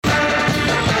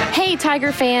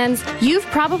Tiger fans, you've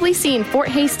probably seen Fort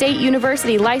Hays State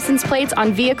University license plates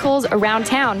on vehicles around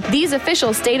town. These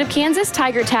official State of Kansas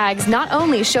Tiger tags not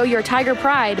only show your Tiger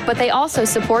pride, but they also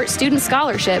support student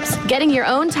scholarships. Getting your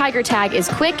own Tiger tag is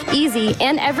quick, easy,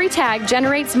 and every tag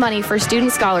generates money for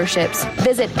student scholarships.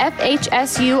 Visit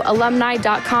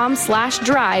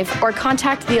fhsualumni.com/drive or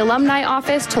contact the alumni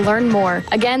office to learn more.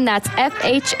 Again, that's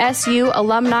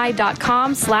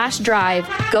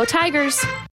fhsualumni.com/drive. Go Tigers!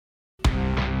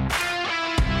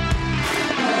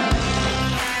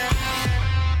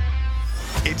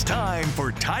 It's time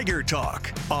for Tiger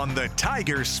Talk on the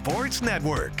Tiger Sports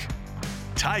Network.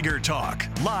 Tiger Talk,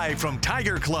 live from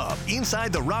Tiger Club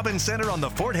inside the Robins Center on the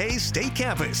Fort Hays State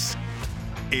Campus,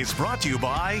 is brought to you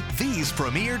by these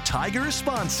premier Tiger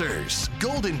sponsors.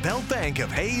 Golden Belt Bank of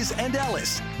Hays and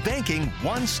Ellis, banking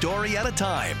one story at a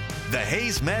time. The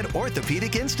Hays Med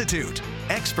Orthopedic Institute,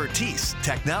 expertise,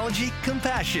 technology,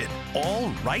 compassion, all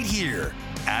right here.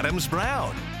 Adams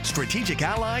Brown, strategic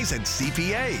allies and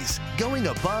CPAs, going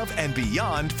above and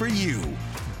beyond for you.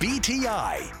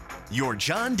 BTI, your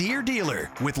John Deere dealer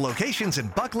with locations in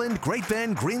Buckland, Great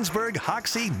Bend, Greensburg,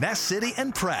 Hoxie, Ness City,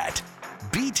 and Pratt.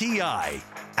 BTI,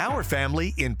 our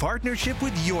family in partnership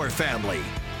with your family.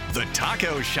 The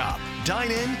Taco Shop,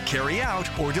 dine in, carry out,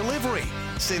 or delivery.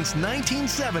 Since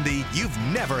 1970, you've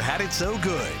never had it so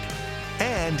good.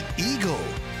 And Eagle,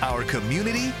 our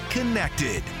community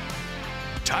connected.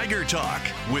 Tiger Talk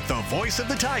with the voice of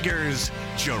the Tigers,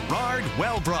 Gerard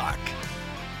Wellbrock.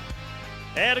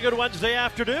 And a good Wednesday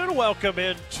afternoon. Welcome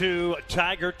into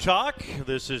Tiger Talk.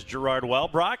 This is Gerard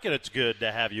Wellbrock, and it's good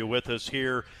to have you with us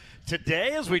here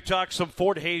today as we talk some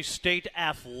Fort Hays State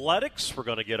athletics. We're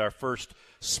going to get our first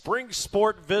spring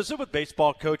sport visit with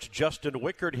baseball coach Justin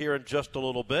Wichert here in just a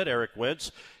little bit. Erik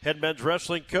Wince, head men's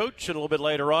wrestling coach, and a little bit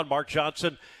later on, Mark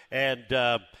Johnson and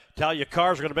Talia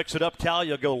Kahrs are going to mix it up.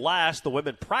 Talia go last. The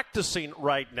women practicing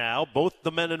right now. Both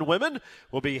the men and women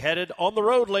will be headed on the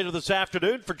road later this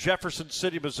afternoon for Jefferson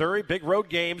City, Missouri. Big road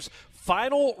games.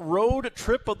 Final road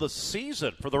trip of the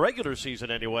season, for the regular season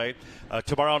anyway,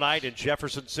 tomorrow night in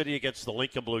Jefferson City against the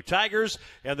Lincoln Blue Tigers.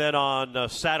 And then on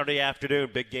Saturday afternoon,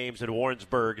 big games in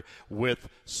Warrensburg with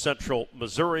Central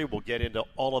Missouri. We'll get into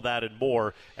all of that and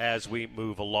more as we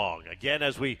move along. Again,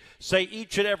 as we say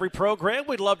each and every program,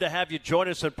 we'd love to have you join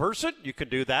us in person. You can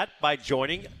do that by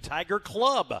joining Tiger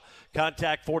Club.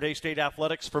 Contact Fort Hays State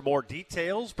Athletics for more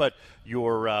details, but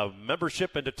your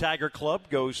membership into Tiger Club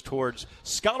goes towards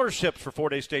scholarships for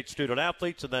Fort Hays State student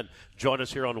athletes, and then join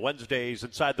us here on Wednesdays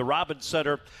inside the Robins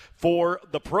Center for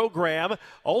the program.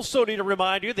 Also need to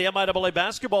remind you, the MIAA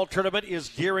basketball tournament is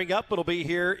gearing up. It'll be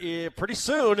here pretty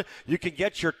soon. You can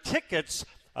get your tickets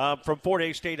from Fort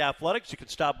Hays State Athletics. You can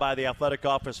stop by the athletic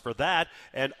office for that.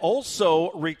 And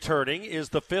also returning is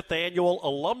the 5th annual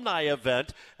alumni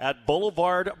event at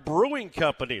Boulevard Brewing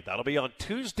Company. That'll be on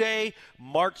Tuesday,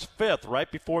 March 5th,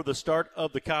 right before the start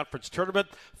of the conference tournament,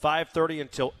 5:30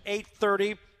 until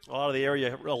 8:30. A lot of the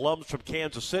area alums from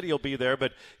Kansas City will be there,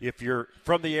 but if you're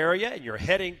from the area and you're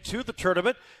heading to the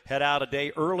tournament, head out a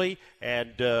day early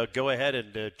and go ahead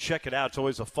and check it out. It's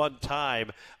always a fun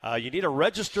time. You need to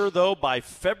register, though, by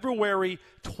February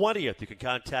 20th. You can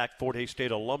contact Fort Hays State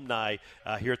alumni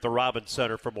here at the Robins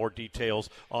Center for more details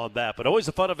on that. But always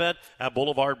a fun event at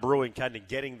Boulevard Brewing, kind of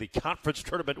getting the conference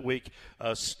tournament week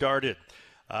started.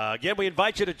 Again, we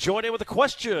invite you to join in with a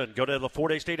question. Go to the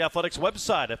Fort Hays State Athletics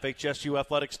website,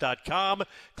 fhsuathletics.com.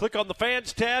 Click on the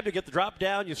Fans tab. You get the drop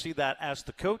down. You see that Ask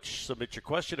the Coach. Submit your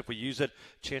question. If we use it,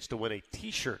 chance to win a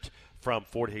T-shirt from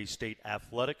Fort Hays State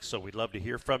Athletics. So we'd love to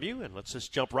hear from you. And let's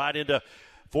just jump right into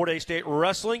Fort Hays State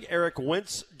Wrestling. Erik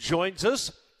Wince joins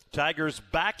us. Tigers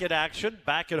back in action,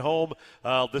 back at home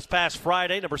this past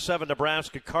Friday, number 7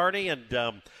 Nebraska Kearney.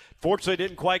 And fortunately,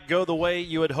 didn't quite go the way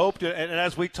you had hoped. And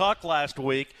as we talked last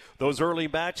week, those early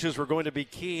matches were going to be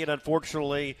key, and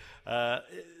unfortunately,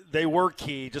 they were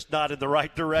key, just not in the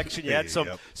right direction. You had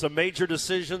some major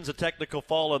decisions, a technical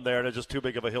fall in there, and it's just too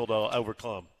big of a hill to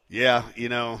overcome. Yeah,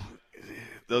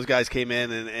 those guys came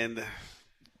in, and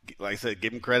like I said,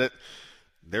 give them credit.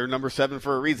 They're number 7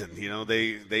 for a reason.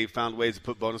 They found ways to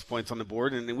put bonus points on the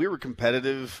board, and we were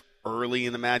competitive early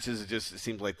in the matches. It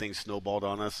seemed like things snowballed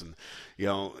on us, and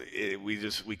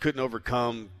we couldn't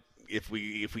overcome if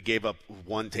we gave up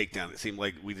one takedown. It seemed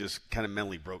like we just kind of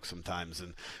mentally broke sometimes,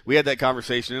 and we had that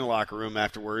conversation in the locker room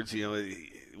afterwards.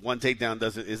 One takedown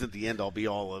isn't the end all be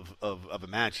all of a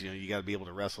match. You got to be able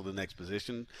to wrestle the next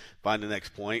position, find the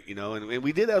next point. And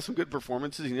we did have some good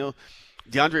performances.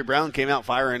 DeAndre Brown came out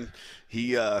firing.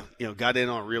 He got in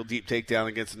on a real deep takedown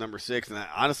against the number 6, and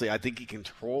honestly, I think he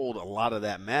controlled a lot of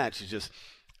that match. It's just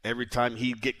every time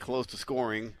he'd get close to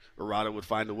scoring, Arata would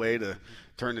find a way to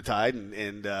turn the tide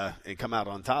and come out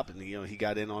on top. And, he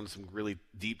got in on some really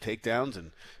deep takedowns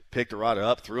and picked Arata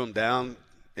up, threw him down,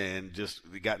 and just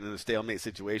got in a stalemate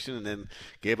situation, and then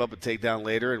gave up a takedown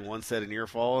later and one set a near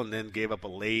fall, and then gave up a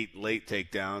late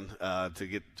takedown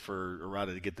for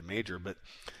Arata to get the major. But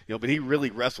he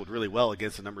really wrestled really well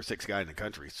against the number 6 guy in the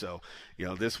country. So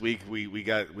this week we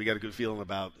got a good feeling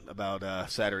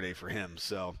about Saturday for him.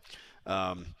 So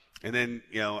and then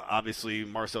obviously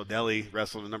Marcel Deli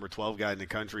wrestled the number 12 guy in the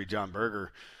country, John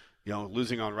Berger,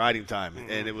 losing on riding time. Mm-hmm.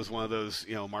 And it was one of those,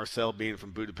 Marcel being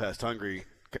from Budapest, Hungary,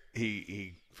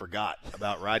 he forgot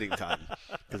about riding time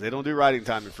because they don't do riding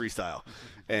time in freestyle.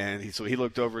 And so he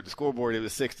looked over at the scoreboard. It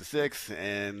was 6-6,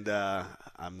 and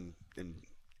I'm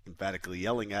emphatically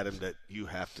yelling at him that you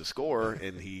have to score,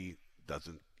 and he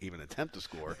doesn't even attempt to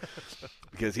score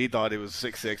because he thought it was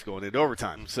 6-6 going into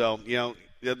overtime. So,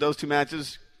 those two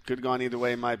matches could have gone either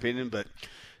way in my opinion, but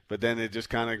then it just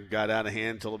kind of got out of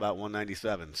hand until about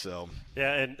 197. So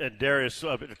yeah, and Darius,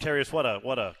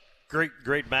 what a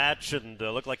great match, and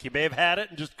looked like he may have had it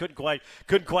and just couldn't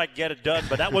quite get it done.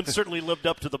 But that one certainly lived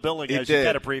up to the billing as you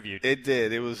kind of previewed. It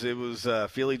did. It was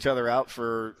feel each other out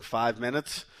for 5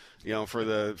 minutes. For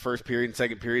the first period and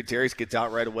second period, Darius gets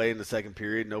out right away in the second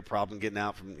period. No problem getting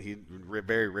out from. He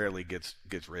very rarely gets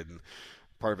ridden.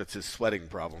 Part of it's his sweating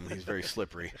problem. He's very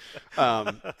slippery.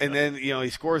 And then he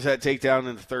scores that takedown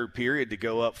in the third period to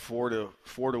go up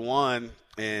 4-1.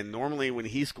 And normally when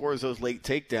he scores those late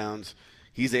takedowns,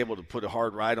 he's able to put a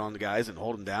hard ride on the guys and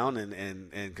hold them down.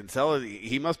 And Kinsella,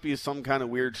 he must be some kind of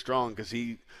weird strong because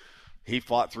he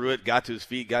fought through it, got to his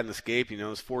feet, got an escape. It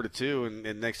was 4-2,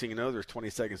 and next thing you know, there's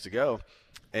 20 seconds to go.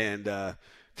 And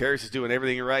Darius is doing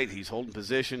everything right. He's holding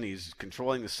position. He's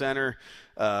controlling the center.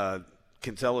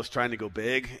 Kinsella's trying to go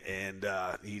big, and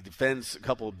he defends a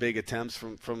couple of big attempts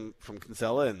from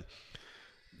Kinsella, and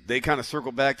they kind of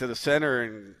circle back to the center,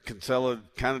 and Kinsella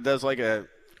kind of does like a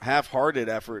half-hearted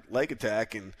effort leg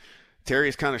attack, and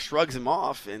Darius kind of shrugs him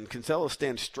off, and Kinsella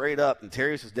stands straight up, and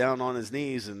Darius is down on his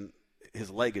knees, and his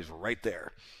leg is right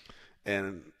there.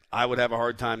 And I would have a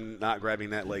hard time not grabbing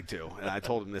that leg too, and I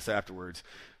told him this afterwards.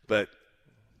 But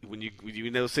when you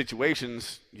in those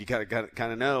situations, you kind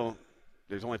of know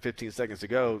there's only 15 seconds to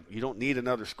go. You don't need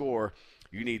another score.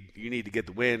 You need to get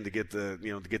the win to get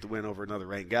the win over another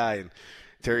ranked guy. And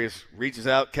Darius reaches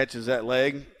out, catches that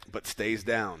leg, but stays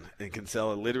down. And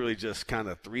Kinsella literally just kind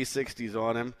of 360s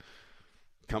on him.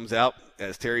 Comes out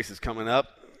as Darius is coming up.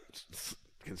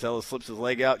 Kinsella slips his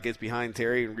leg out, gets behind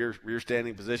Terry in rear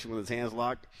standing position with his hands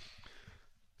locked,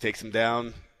 takes him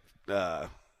down.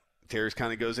 Darius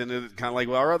kind of goes into kind of like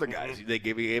our other guys. They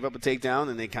gave up a takedown,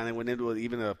 and they kind of went into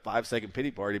even a 5-second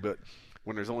pity party. But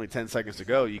when there's only 10 seconds to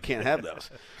go, you can't have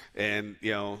those. And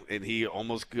and he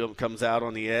almost comes out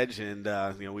on the edge. And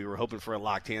we were hoping for a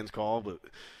locked hands call,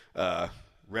 but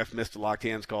ref missed a locked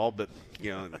hands call. But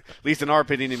at least in our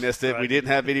opinion, he missed it. Right. We didn't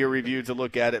have video review to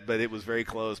look at it, but it was very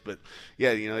close. But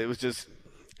yeah,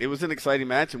 it was an exciting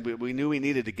match, and we knew we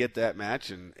needed to get that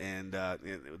match, and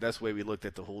that's the way we looked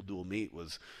at the whole dual meet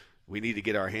was. We need to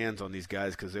get our hands on these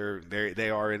guys because they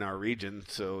are in our region.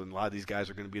 So and a lot of these guys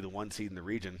are going to be the 1 seed in the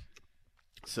region.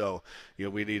 So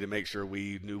we need to make sure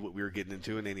we knew what we were getting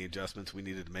into and any adjustments we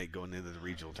needed to make going into the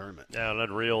regional tournament. Yeah, an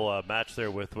unreal match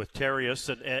there with Darius,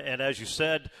 and as you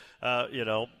said,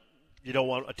 you don't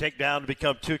want a takedown to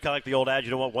become two, kind of like the old adage.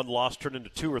 You don't want one loss turned into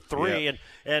 2 or 3, yep.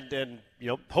 and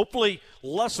hopefully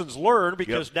lessons learned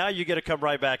because yep. now you get to come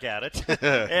right back at it,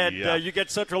 and yeah. You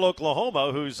get Central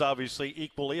Oklahoma, who's obviously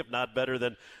equally, if not better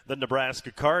than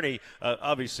Nebraska Kearney.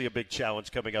 Obviously, a big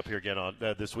challenge coming up here again on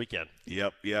this weekend.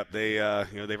 Yep. They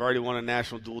they've already won a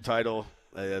national dual title.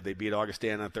 They beat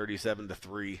Augustana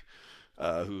 37-3,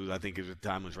 who I think at the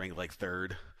time was ranked like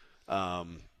 3rd.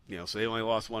 So they only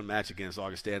lost one match against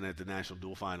Augustana at the national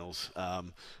dual finals. I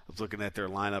was looking at their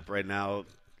lineup right now.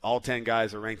 All 10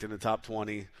 guys are ranked in the top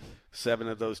 20. 7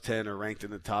 of those 10 are ranked in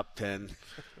the top 10.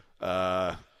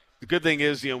 The good thing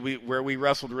is, where we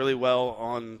wrestled really well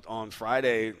on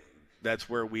Friday, that's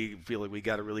where we feel like we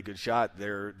got a really good shot.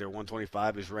 Their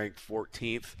 125 is ranked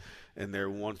 14th, and their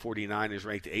 149 is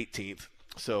ranked 18th.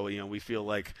 So, we feel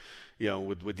like,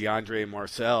 with DeAndre and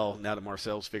Marcel, now that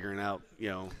Marcel's figuring out,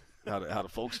 how to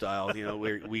folk style,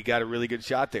 we got a really good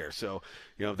shot there. So,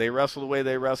 if they wrestle the way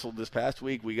they wrestled this past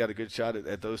week, we got a good shot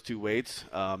at those 2 weights.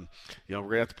 We're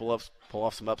gonna have to pull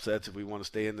off some upsets if we want to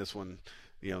stay in this one,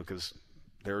 because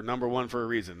they're number 1 for a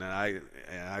reason. And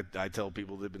I tell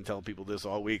people, they've been telling people this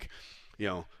all week.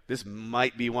 This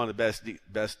might be one of the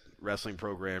best wrestling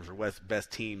programs or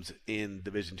best teams in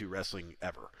Division II wrestling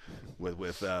ever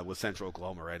with Central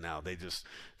Oklahoma right now.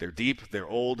 They're deep, they're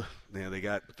old. They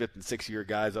got 5th and 6th year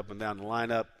guys up and down the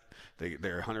lineup.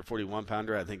 Their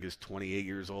 141-pounder, I think, is 28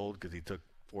 years old because he took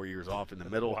 4 years off in the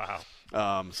middle.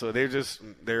 Wow. So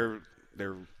they're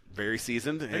very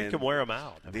seasoned. They can wear them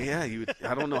out. Yeah,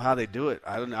 I don't know how they do it.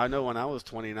 I know when I was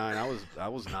 29, I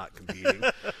was not competing.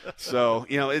 So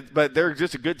but they're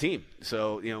just a good team.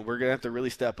 So we're gonna have to really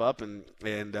step up, and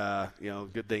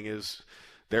good thing is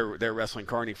they're wrestling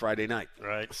Kearney Friday night.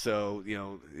 Right. So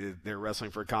they're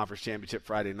wrestling for a conference championship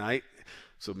Friday night.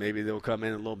 So maybe they'll come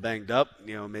in a little banged up,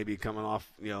 maybe coming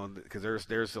off, because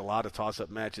there's a lot of toss-up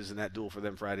matches in that duel for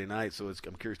them Friday night. So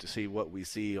I'm curious to see what we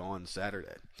see on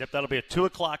Saturday. Yep, that'll be at 2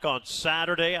 o'clock on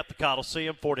Saturday at the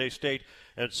Coliseum, Fort Hays State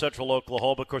and Central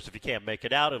Oklahoma. Of course, if you can't make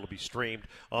it out, it'll be streamed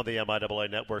on the MIAA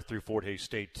network through Fort Hays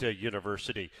State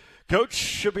University. Coach,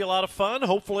 should be a lot of fun.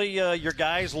 Hopefully your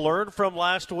guys learned from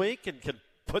last week and can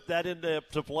put that into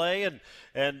play and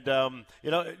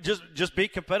just be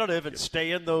competitive and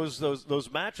stay in those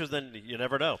matches. Then you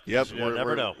never know. Yep, you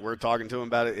never know. We're talking to them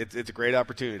about it. It's a great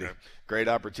opportunity. Yeah. Great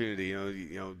opportunity.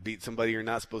 Beat somebody you're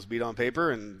not supposed to beat on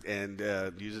paper and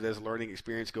use it as a learning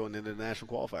experience going into the national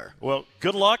qualifier. Well,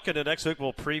 good luck, and the next week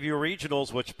we'll preview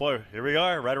regionals. Which, boy, here we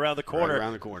are, right around the corner. Right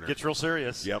around the corner. Gets real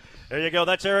serious. Yep. There you go.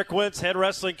 That's Erik Wince, head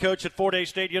wrestling coach at Fort Hays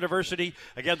State University.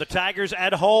 Again, the Tigers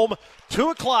at home,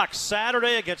 2 o'clock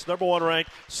Saturday against number 1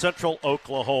 ranked Central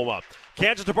Oklahoma.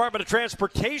 Kansas Department of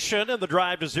Transportation and the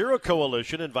Drive to Zero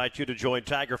Coalition invite you to join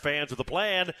Tiger fans with a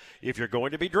plan. If you're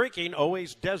going to be drinking,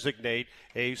 always designate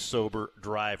a sober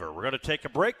driver. We're going to take a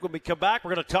break. When we come back,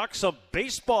 we're going to talk some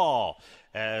baseball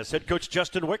as head coach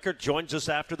Justin Wichert joins us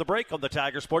after the break on the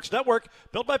Tiger Sports Network,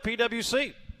 built by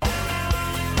PwC.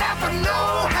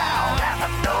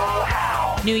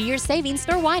 New Year's savings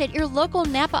store-wide at your local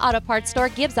Napa Auto Parts store,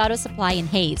 Gibbs Auto Supply in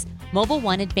Hayes. Mobil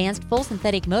 1 Advanced Full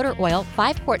Synthetic Motor Oil,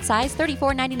 5-quart size,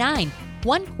 $34.99.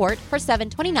 1 quart for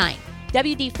 $7.29.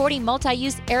 WD-40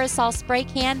 Multi-Use Aerosol Spray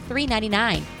Can,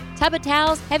 $3.99. Tub of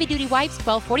Towels, Heavy Duty Wipes,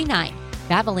 $12.49.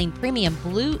 Valvoline Premium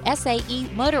Blue SAE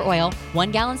Motor Oil,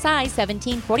 1 gallon size,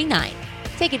 $17.49.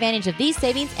 Take advantage of these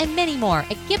savings and many more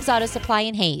at Gibbs Auto Supply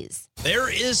in Hayes.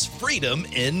 There is freedom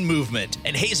in movement,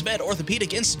 and HaysMed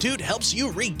Orthopedic Institute helps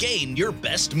you regain your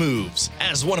best moves.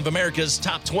 As one of America's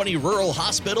top 20 rural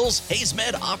hospitals,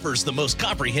 HaysMed offers the most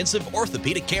comprehensive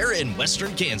orthopedic care in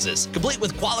Western Kansas, complete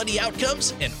with quality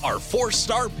outcomes and our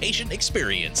 4-star patient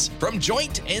experience. From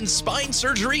joint and spine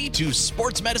surgery to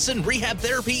sports medicine, rehab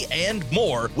therapy, and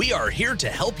more, we are here to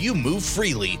help you move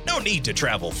freely. No need to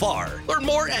travel far. Learn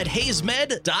more at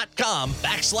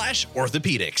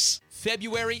haysmed.com/orthopedics.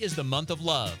 February is the month of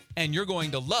love, and you're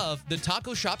going to love the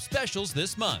taco shop specials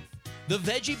this month. The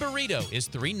veggie burrito is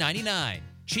 $3.99,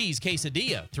 cheese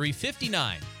quesadilla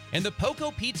 $3.59, and the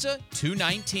Poco Pizza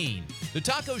 $2.19. The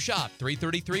Taco Shop,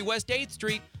 333 West 8th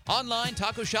Street, online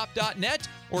tacoshop.net,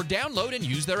 or download and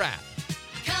use their app.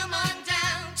 Come on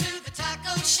down to the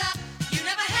Taco Shop. You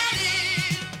never had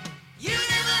it. You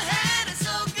never had it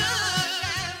so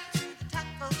good. To the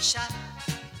Taco Shop.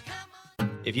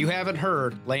 If you haven't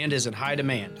heard, land is in high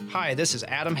demand. Hi, this is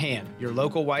Adam Hand, your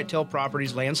local Whitetail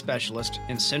Properties land specialist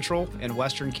in central and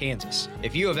western Kansas.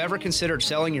 If you have ever considered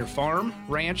selling your farm,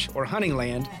 ranch, or hunting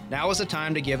land, now is the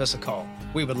time to give us a call.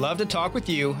 We would love to talk with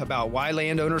you about why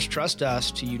landowners trust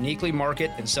us to uniquely market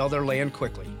and sell their land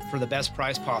quickly for the best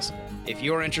price possible. If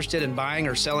you are interested in buying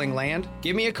or selling land,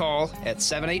 give me a call at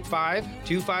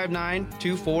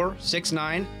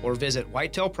 785-259-2469 or visit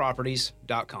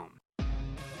whitetailproperties.com.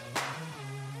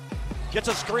 Gets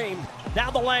a screen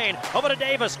down the lane, over to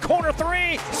Davis, corner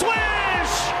 3, swish!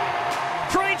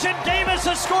 Trajan Davis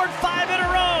has scored 5 in a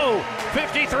row,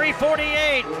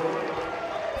 53-48.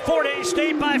 Fort Hays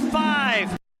State by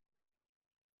 5.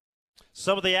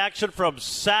 Some of the action from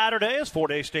Saturday as Fort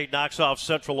Hays State knocks off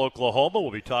Central Oklahoma. We'll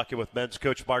be talking with men's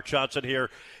coach Mark Johnson here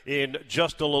in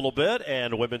just a little bit,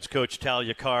 and women's coach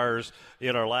Talia Kahrs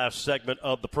in our last segment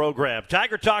of the program.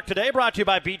 Tiger Talk today brought to you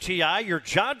by BTI, your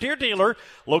John Deere dealer.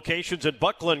 Locations in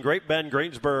Buckland, Great Bend,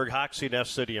 Greensburg, Hoxie, Ness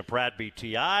City, and Pratt.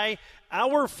 BTI,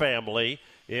 our family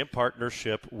in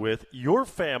partnership with your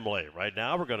family. Right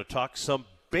now we're going to talk some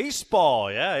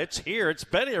baseball. Yeah, it's here. It's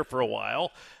been here for a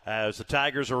while as the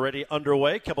Tigers are already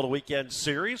underway. Couple of weekend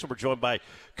series. We're joined by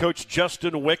Coach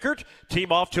Justin Wichert.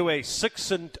 Team off to a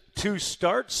 6-2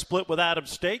 start, split with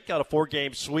Adams State. Got a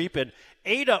 4-game sweep in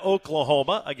Ada,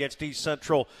 Oklahoma against East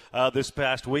Central this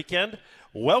past weekend.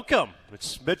 Welcome.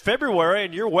 It's mid-February,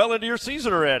 and you're well into your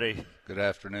season already. Good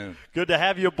afternoon. Good to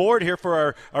have you aboard here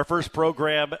for our first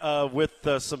program with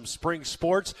some spring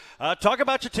sports. Talk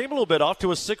about your team a little bit. Off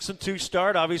to a 6-2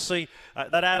 start. Obviously,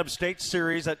 that Adams State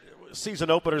series, that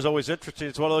season opener is always interesting.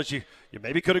 It's one of those you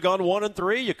maybe could have gone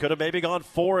 1-3. You could have maybe gone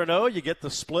 4-0. You get the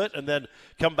split and then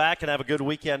come back and have a good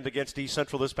weekend against East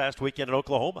Central this past weekend in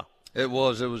Oklahoma. It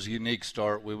was a unique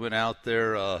start. We went out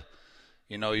there.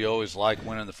 You always like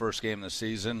winning the first game of the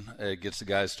season. It gets the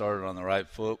guys started on the right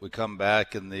foot. We come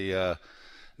back in the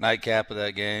nightcap of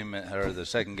that game, or the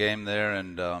second game there,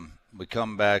 and we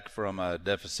come back from a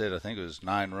deficit. I think it was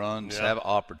 9 runs, have an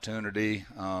opportunity.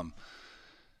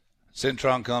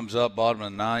 Centron comes up, bottom of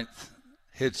the ninth,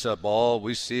 hits a ball.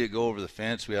 We see it go over the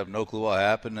fence. We have no clue what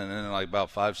happened, and then like about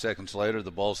 5 seconds later,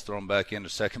 the ball's thrown back into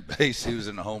second base. He was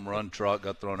in a home run trot,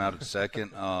 got thrown out at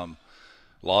second.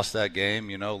 Lost that game,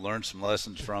 learned some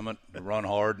lessons from it. Run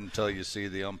hard until you see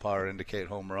the umpire indicate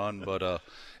home run. But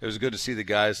it was good to see the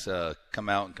guys come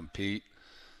out and compete.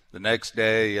 The next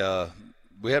day,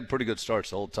 we had pretty good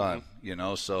starts the whole time,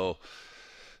 So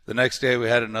the next day we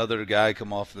had another guy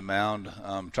come off the mound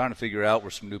trying to figure out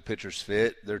where some new pitchers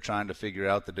fit. They're trying to figure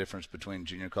out the difference between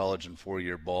junior college and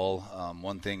 4-year ball.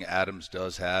 One thing Adams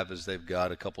does have is they've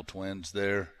got a couple twins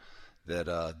there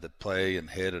that play and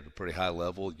hit at a pretty high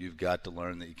level. You've got to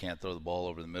learn that you can't throw the ball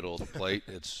over the middle of the plate.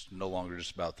 It's no longer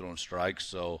just about throwing strikes.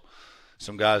 So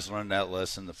some guys learned that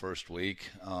lesson the first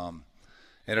week.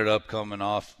 Ended up coming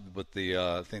off with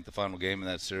I think the final game in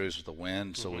that series was the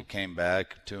win. So we came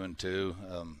back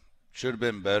 2-2. Should have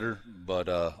been better, but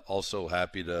also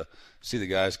happy to see the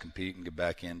guys compete and get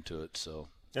back into it. So.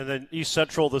 And then East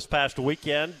Central this past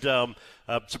weekend, some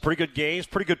pretty good games,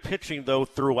 pretty good pitching, though,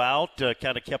 throughout.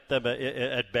 Kind of kept them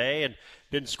at bay and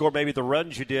didn't score maybe the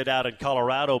runs you did out in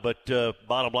Colorado, but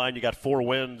bottom line, you got 4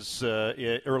 wins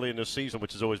early in the season,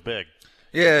 which is always big.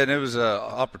 Yeah, and it was an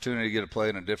opportunity to get to play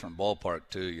in a different ballpark,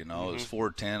 too. It was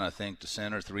 410, I think, to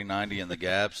center, 390 in the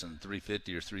gaps, and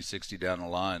 350 or 360 down the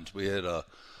lines. We had a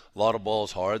lot of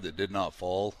balls hard that did not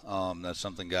fall. That's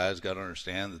something guys got to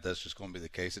understand, that's just going to be the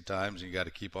case at times. You got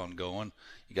to keep on going.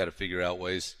 You got to figure out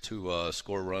ways to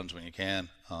score runs when you can.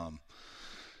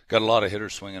 Got a lot of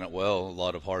hitters swinging it well, a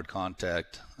lot of hard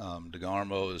contact.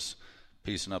 DeGarmo is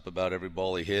piecing up about every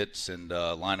ball he hits and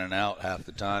lining out half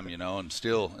the time, and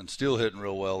still hitting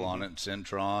real well on it. And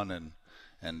Centron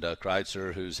and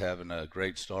Kreitzer, who's having a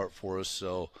great start for us.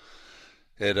 So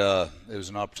it was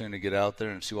an opportunity to get out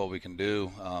there and see what we can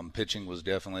do. Pitching was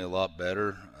definitely a lot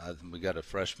better. We got a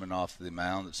freshman off the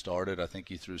mound that started. I think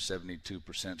he threw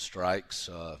 72% strikes.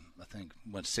 I think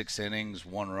went 6 innings,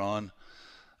 1 run.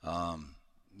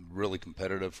 Really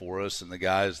competitive for us. And the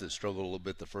guys that struggled a little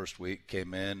bit the first week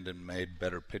came in and made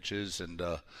better pitches and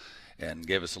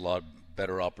gave us a lot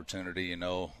better opportunity.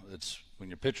 It's when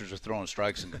your pitchers are throwing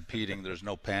strikes and competing, there's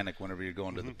no panic whenever you're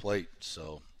going to the plate.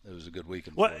 So it was a good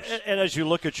weekend for us. And as you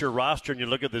look at your roster and you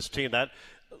look at this team, that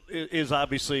is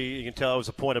obviously, you can tell, it was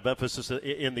a point of emphasis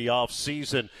in the off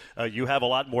season. You have a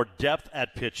lot more depth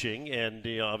at pitching, and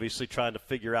obviously trying to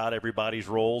figure out everybody's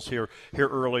roles here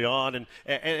early on.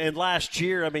 And last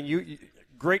year, I mean, you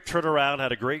great turnaround,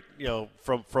 had a great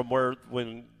from where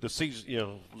when the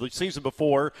season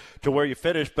before to where you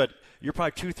finished, but you're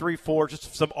probably 2, 3, 4,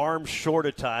 just some arms short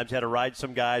at times. You had to ride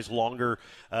some guys longer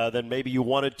than maybe you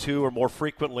wanted to, or more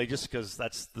frequently, just because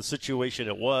that's the situation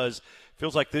it was.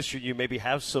 Feels like this year you maybe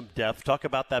have some depth. Talk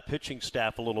about that pitching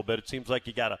staff a little bit. It seems like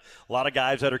you got a lot of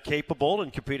guys that are capable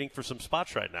and competing for some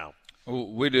spots right now.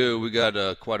 We do. We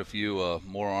got quite a few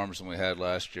more arms than we had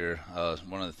last year.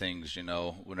 One of the things,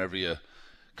 whenever you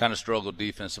kind of struggle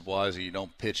defensive-wise and you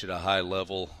don't pitch at a high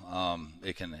level,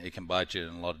 it can bite you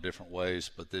in a lot of different ways.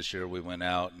 But this year we went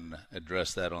out and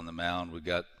addressed that on the mound. We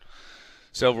got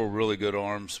several really good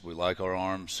arms. We like our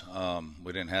arms.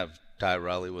 We didn't have Ty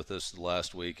Riley with us the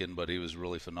last weekend, but he was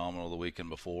really phenomenal the weekend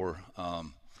before.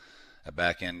 A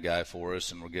back-end guy for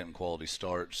us, and we're getting quality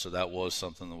starts. So that was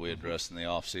something that we addressed in the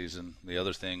offseason. The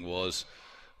other thing was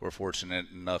we're fortunate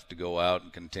enough to go out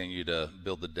and continue to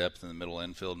build the depth in the middle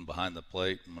infield and behind the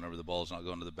plate. And whenever the ball's not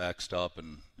going to the backstop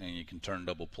and you can turn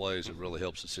double plays, it really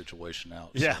helps the situation out.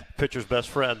 Yeah, so. Pitcher's best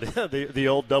friend, the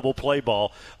old double play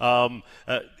ball.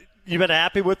 You've been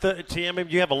happy with the team. I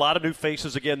mean, you have a lot of new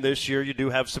faces again this year. You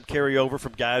do have some carryover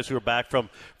from guys who are back from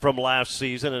last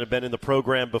season and have been in the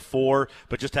program before.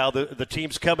 But just how the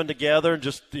team's coming together, and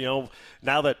just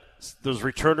now that those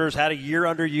returners had a year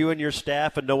under you and your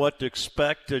staff and know what to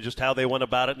expect, just how they went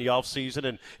about it in the off season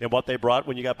and what they brought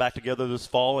when you got back together this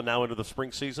fall and now into the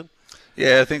spring season.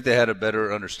 Yeah, I think they had a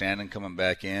better understanding coming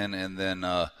back in, and then.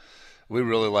 we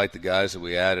really like the guys that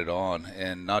we added on,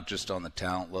 and not just on the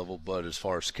talent level, but as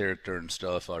far as character and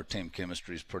stuff, our team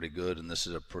chemistry is pretty good, and this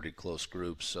is a pretty close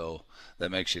group, so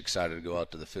that makes you excited to go out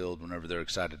to the field whenever they're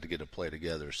excited to get to play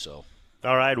together. So.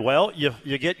 All right, well,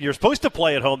 you're supposed to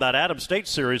play at home. That Adams State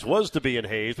series was to be in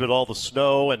Hayes, but all the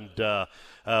snow and the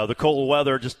cold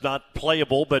weather just not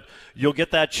playable, but you'll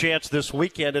get that chance this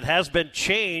weekend. It has been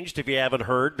changed, if you haven't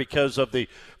heard, because of the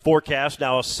forecast.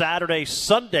 Now a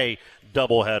Saturday-Sunday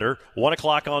doubleheader, 1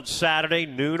 o'clock on Saturday,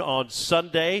 noon on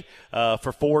Sunday,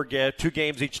 for 2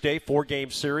 games each day, 4-game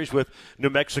series with New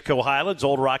Mexico Highlands,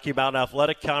 Old Rocky Mountain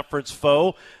Athletic Conference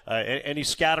foe. Any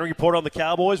scouting report on the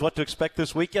Cowboys, what to expect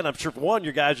this weekend? I'm sure, for one,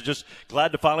 you guys are just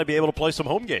glad to finally be able to play some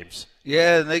home games.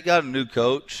 Yeah, and they got a new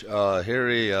coach.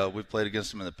 Harry, we've played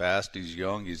against him in the past. He's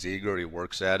young, he's eager, he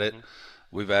works at it.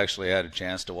 We've actually had a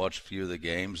chance to watch a few of the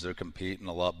games. They're competing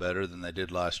a lot better than they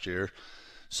did last year.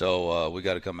 So we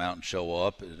got to come out and show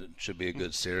up. It should be a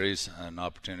good series, an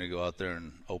opportunity to go out there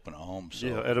and open at home. So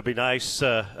yeah, it'll be nice,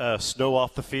 snow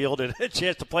off the field and a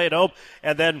chance to play at home.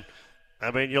 And then,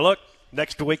 I mean, you look,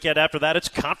 next weekend after that, it's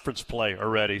conference play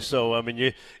already. So, I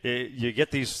mean, you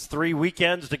get these 3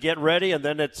 weekends to get ready, and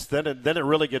then it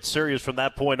really gets serious from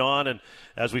that point on. And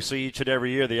as we see each and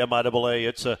every year, the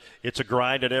MIAA, it's a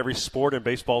grind in every sport, and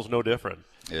baseball's no different.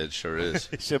 It sure is.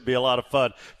 It should be a lot of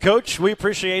fun. Coach, we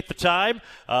appreciate the time.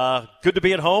 Good to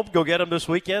be at home. Go get them this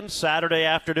weekend, Saturday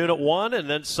afternoon at 1, and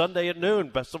then Sunday at noon.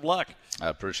 Best of luck. I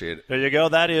appreciate it. There you go.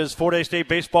 That is Fort Hays State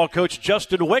baseball coach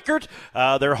Justin Wichert.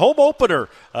 Their home opener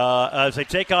as they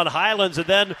take on Highlands, and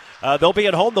then they'll be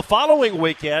at home the following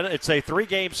weekend. It's a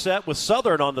 3-game set with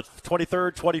Southern on the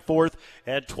 23rd, 24th,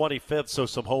 and 25th, so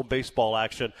some home baseball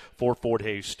action for Fort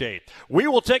Hays State. We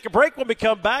will take a break. When we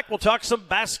come back, we'll talk some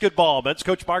basketball. Men's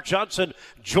coach Mark Johnson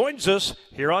joins us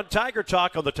here on Tiger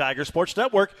Talk on the Tiger Sports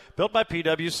Network, built by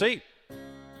PwC.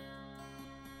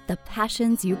 The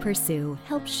passions you pursue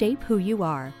help shape who you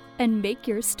are and make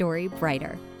your story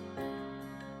brighter.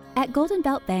 At Golden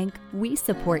Belt Bank, we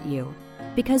support you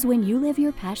because when you live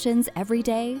your passions every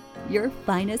day, your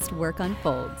finest work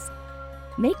unfolds.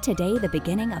 Make today the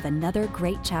beginning of another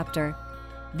great chapter.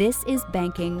 This is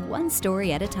banking one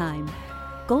story at a time.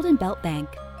 Golden Belt Bank,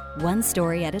 one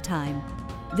story at a time.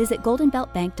 Visit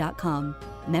goldenbeltbank.com.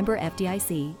 Member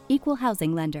FDIC, Equal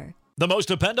Housing Lender. The most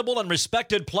dependable and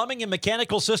respected plumbing and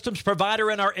mechanical systems provider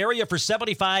in our area for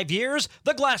 75 years,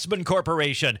 the Glassman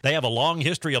Corporation. They have a long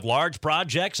history of large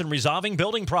projects and resolving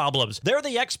building problems. They're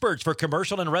the experts for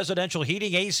commercial and residential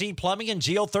heating, AC, plumbing, and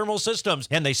geothermal systems,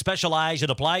 and they specialize in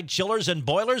applied chillers and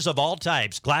boilers of all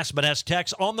types. Glassman has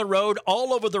techs on the road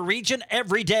all over the region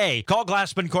every day. Call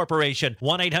Glassman Corporation,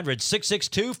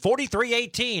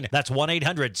 1-800-662-4318. That's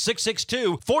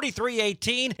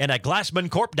 1-800-662-4318 and at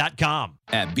glassmancorp.com.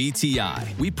 At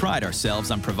BTI, we pride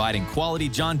ourselves on providing quality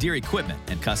John Deere equipment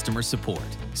and customer support.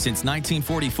 Since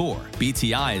 1944,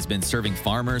 BTI has been serving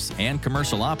farmers and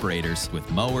commercial operators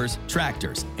with mowers,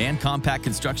 tractors, and compact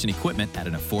construction equipment at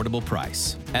an affordable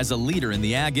price. As a leader in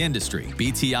the ag industry,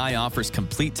 BTI offers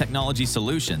complete technology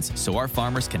solutions so our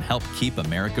farmers can help keep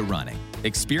America running.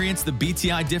 Experience the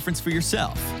BTI difference for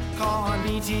yourself. Call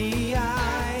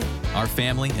BTI. Our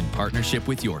family in partnership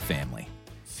with your family.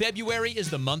 February is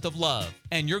the month of love,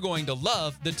 and you're going to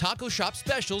love the taco shop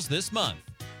specials this month.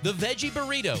 The veggie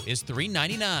burrito is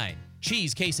 $3.99,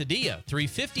 cheese quesadilla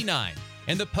 $3.59,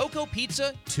 and the Poco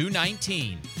Pizza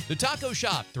 $2.19. The Taco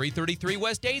Shop, 333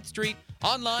 West 8th Street,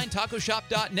 online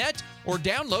tacoshop.net, or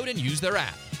download and use their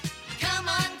app. Come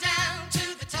on down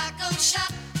to the taco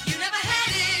shop. You never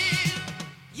had it.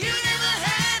 You never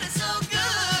had it so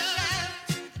good.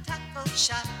 To the taco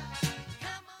shop.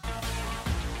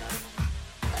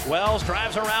 Wells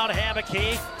drives around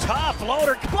Hammocky. Tough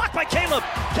floater. Blocked by Caleb.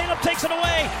 Caleb takes it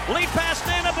away. Lead pass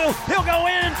Nanabu. He'll go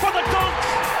in for the dunk.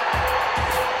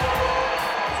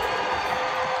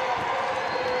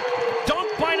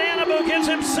 Dunk by Nanabu gives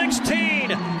him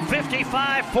 16.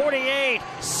 55-48.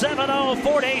 7-0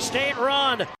 Fort Hays State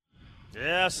run.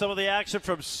 Yeah, some of the action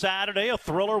from Saturday, a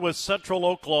thriller with Central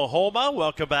Oklahoma.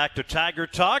 Welcome back to Tiger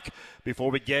Talk. Before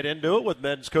we get into it with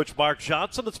men's coach Mark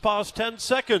Johnson, let's pause 10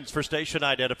 seconds for station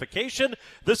identification.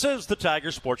 This is the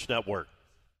Tiger Sports Network.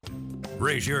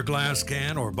 Raise your glass,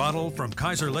 can, or bottle from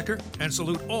Kaiser Liquor and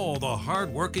salute all the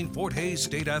hard-working Fort Hays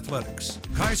State Athletics.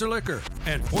 Kaiser Liquor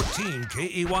and 14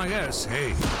 KEYS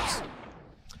Hayes.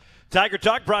 Tiger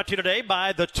Talk brought to you today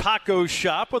by the Taco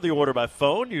Shop. With the order by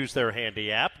phone, use their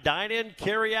handy app. Dine in,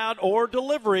 carry out, or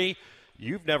delivery.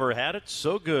 You've never had it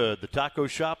so good. The taco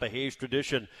shop, a Hayes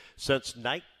tradition since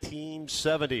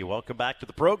 1970. Welcome back to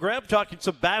the program. Talking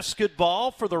some basketball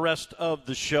for the rest of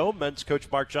the show. Men's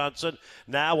coach Mark Johnson.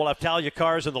 Now we'll have Talia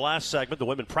Kahrs in the last segment. The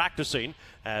women practicing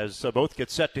as both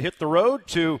get set to hit the road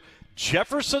to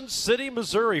Jefferson City,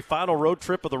 Missouri. Final road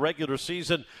trip of the regular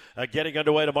season getting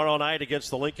underway tomorrow night against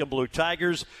the Lincoln Blue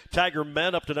Tigers. Tiger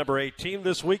men up to number 18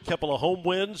 this week. Couple of home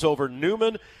wins over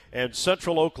Newman and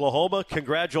Central Oklahoma.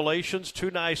 Congratulations.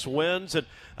 2 nice wins. And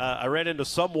I ran into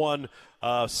someone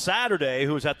Saturday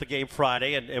who was at the game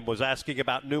Friday and was asking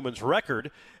about Newman's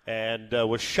record and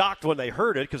was shocked when they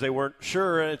heard it because they weren't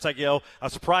sure. And it's like, I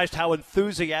was surprised how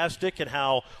enthusiastic and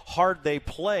how hard they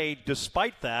played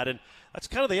despite that. And that's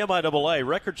kind of the MIAA.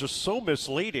 Records are so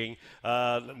misleading.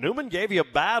 Newman gave you a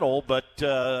battle, but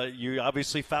you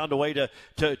obviously found a way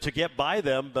to get by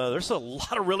them. There's a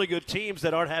lot of really good teams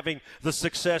that aren't having the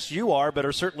success you are, but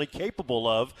are certainly capable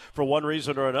of for one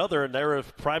reason or another, and they're a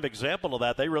prime example of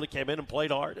that. They really came in and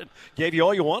played hard and gave you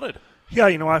all you wanted. Yeah,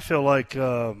 I feel like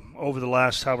over the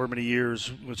last however many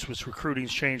years, which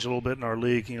recruiting's changed a little bit in our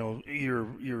league.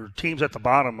 Your teams at the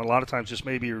bottom a lot of times just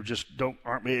maybe don't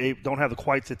have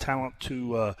quite the talent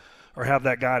to or have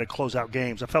that guy to close out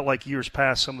games. I felt like years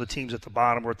past, some of the teams at the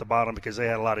bottom were at the bottom because they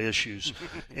had a lot of issues,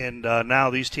 and now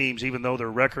these teams, even though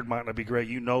their record might not be great,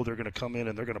 they're going to come in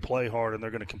and they're going to play hard and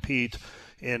they're going to compete.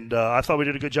 And I thought we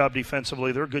did a good job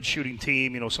defensively. They're a good shooting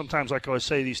team. Sometimes, like I always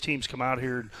say, these teams come out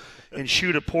here and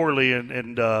shoot it poorly,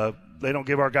 and they don't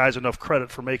give our guys enough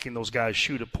credit for making those guys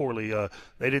shoot it poorly.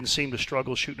 They didn't seem to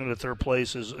struggle shooting it at their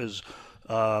place as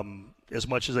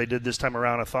much as they did this time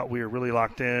around. I thought we were really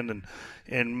locked in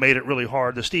and made it really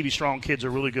hard. The Stevie Strong kid's a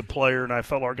really good player, and I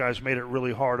felt our guys made it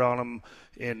really hard on him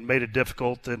and made it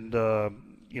difficult. And,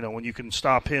 when you can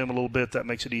stop him a little bit, that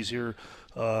makes it easier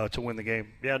to win the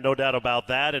game. Yeah, no doubt about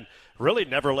that. And really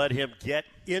never let him get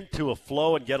into a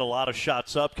flow and get a lot of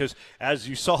shots up because, as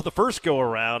you saw the first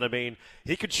go-around,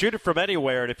 he could shoot it from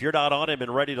anywhere, and if you're not on him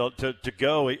and ready to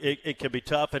go, it can be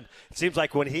tough. And it seems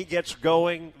like when he gets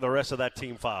going, the rest of that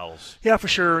team fouls. Yeah, for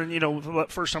sure. And, the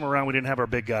first time around we didn't have our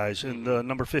big guys, and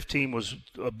number 15 was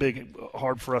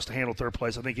hard for us to handle third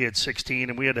place. I think he had 16,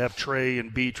 and we had to have Trey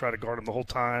and B try to guard him the whole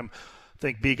time. I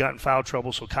think B got in foul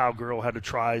trouble, so Kyle Gurl had to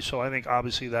try. So I think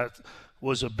obviously that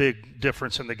was a big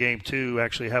difference in the game, too,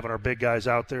 actually having our big guys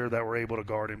out there that were able to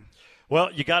guard him.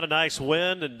 Well, you got a nice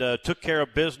win and took care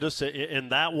of business in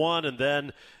that one, and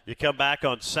then you come back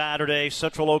on Saturday,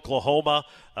 Central Oklahoma.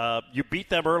 You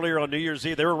beat them earlier on New Year's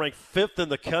Eve. They were ranked 5th in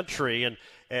the country, and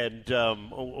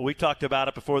we talked about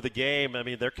it before the game.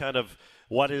 They're kind of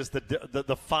what is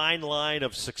the fine line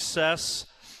of success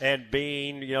and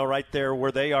being, right there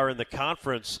where they are in the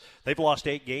conference. They've lost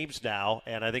 8 games now,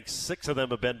 and I think 6 of them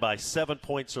have been by 7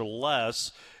 points or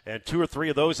less, and 2 or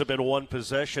 3 of those have been one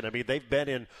possession. They've been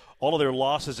in all of their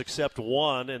losses except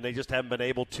one, and they just haven't been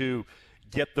able to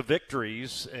get the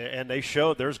victories, and they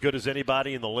showed they're as good as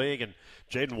anybody in the league, and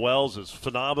Jaden Wells is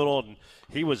phenomenal, and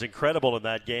he was incredible in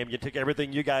that game. You took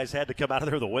everything you guys had to come out of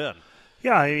there to win.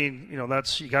 Yeah,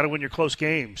 that's you got to win your close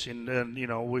games, and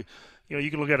you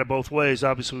can look at it both ways.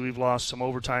 Obviously, we've lost some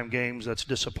overtime games. That's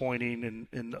disappointing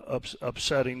and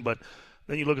upsetting. But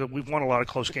then you look at we've won a lot of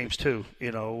close games too.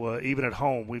 Even at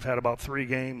home, we've had about 3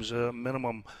 games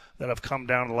minimum that have come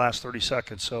down in the last 30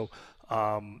 seconds. So,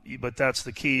 but that's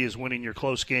the key is winning your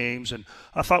close games. And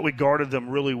I thought we guarded them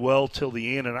really well till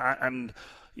the end. And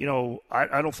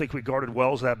I don't think we guarded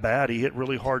Wells that bad. He hit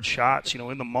really hard shots.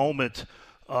 In the moment.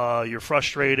 You're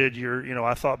frustrated.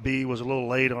 I thought B was a little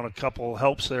late on a couple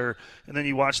helps there, and then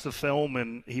you watch the film,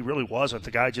 and he really wasn't.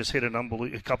 The guy just hit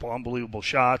a couple unbelievable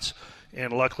shots,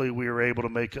 and luckily we were able to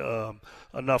make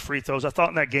enough free throws. I thought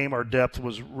in that game our depth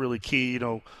was really key.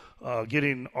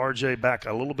 Getting RJ back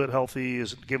a little bit healthy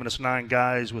is giving us 9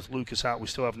 guys. With Lucas out, we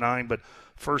still have 9. But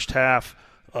first half,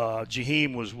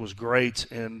 Jaheim was great,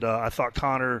 and I thought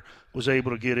Connor was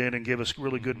able to get in and give us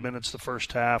really good minutes the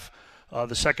first half.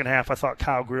 The second half, I thought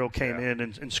Kyle Gurl came in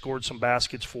and scored some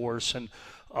baskets for us. And,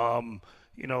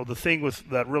 the thing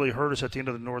that really hurt us at the end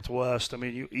of the Northwest,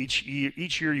 each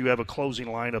year you have a closing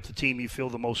lineup, the team you feel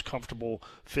the most comfortable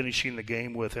finishing the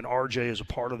game with, and RJ is a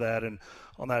part of that. And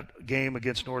on that game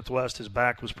against Northwest, his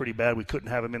back was pretty bad. We couldn't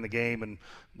have him in the game, and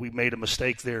we made a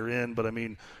mistake therein. But,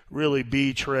 really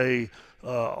B, Trey,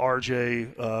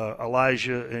 RJ,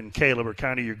 Elijah, and Caleb are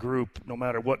kind of your group. No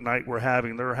matter what night we're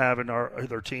having, they're having,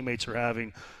 their teammates are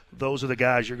having. Those are the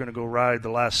guys you're going to go ride the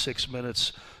last 6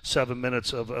 minutes, 7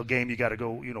 minutes of a game. You got to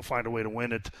go, find a way to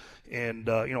win it. And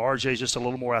RJ is just a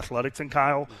little more athletic than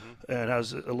Kyle and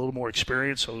has a little more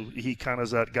experience. So he kind of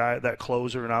is that guy, that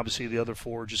closer. And obviously the other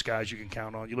 4 are just guys you can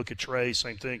count on. You look at Trey,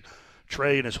 same thing.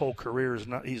 Trey in his whole career is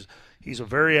not. He's a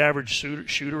very average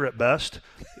shooter at best.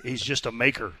 He's just a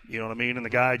maker, you know what I mean? And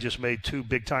the guy just made 2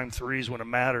 big-time threes when it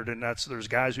mattered, and there's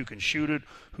guys who can shoot it,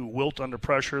 who wilt under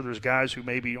pressure. There's guys who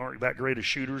maybe aren't that great as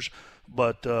shooters,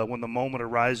 but when the moment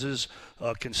arises,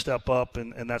 can step up,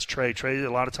 and that's Trey. Trey,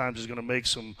 a lot of times, is going to make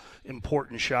some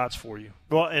important shots for you.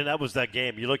 Well, and that was that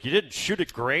game. You didn't shoot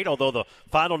it great, although the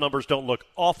final numbers don't look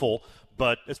awful,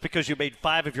 but it's because you made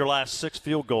 5 of your last 6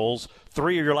 field goals,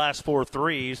 3 of your last 4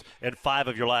 threes, and 5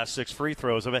 of your last 6 free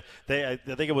throws. I mean, I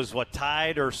think it was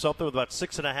tied or something with about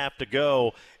 6.5 to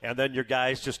go, and then your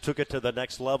guys just took it to the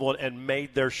next level and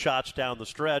made their shots down the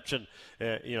stretch. And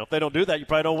if they don't do that, you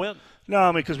probably don't win. No,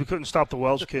 I mean, because we couldn't stop the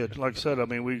Wells kid. Like I said, I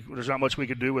mean, there's not much we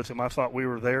could do with him. I thought we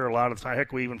were there a lot of the time.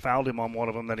 Heck, we even fouled him on one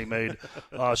of them that he made.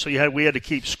 So we had to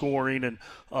keep scoring. And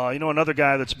another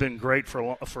guy that's been great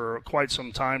for quite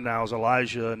some time now is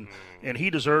Elijah, and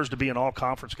he deserves to be an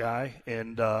all-conference guy.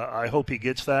 And I hope he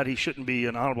gets that. He shouldn't be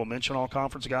an honorable mention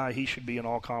all-conference guy. He should be an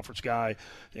all-conference guy,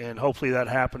 and hopefully that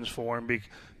happens for him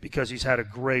because he's had a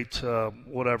great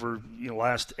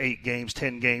last 8 games,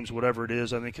 10 games, whatever it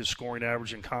is. I think his scoring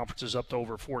average in conference is up to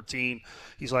over 14.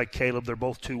 He's like Caleb. They're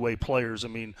both two-way players. I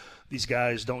mean, these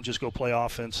guys don't just go play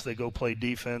offense. They go play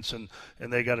defense, and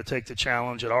they got to take the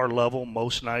challenge. At our level,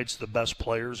 most nights the best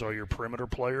players are your perimeter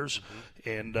players,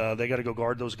 and they got to go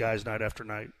guard those guys night after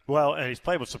night. Well, and he's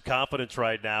playing with some confidence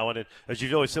right now, and as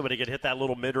you've always said, when he can hit that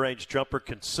little mid-range jumper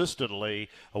consistently,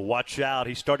 watch out.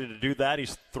 He's starting to do that.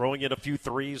 He's throwing in a few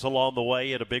threes along the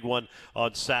way, and a big one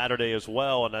on Saturday as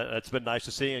well, and it's been nice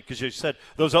to see. Because you said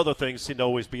those other things seem to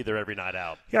always be there every night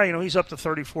out. Yeah, he's up to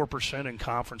 34% in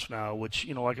conference now, which,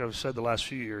 like I've said the last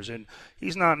few years, and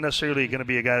he's not necessarily going to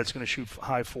be a guy that's going to shoot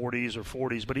high 40s or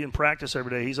 40s, but in practice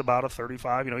every day he's about a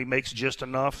 35. He makes just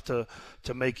enough to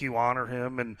make you honor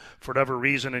him, and for whatever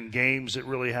reason in games it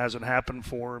really hasn't happened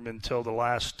for him until the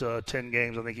last 10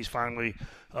 games. I think he's finally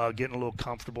getting a little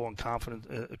comfortable and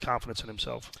confidence in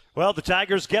himself. Well, the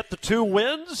Tigers get the 2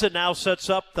 wins and now sets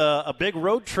up a big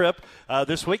road trip.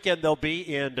 This weekend they'll be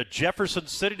in Jefferson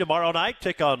City tomorrow night,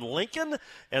 take on Lincoln,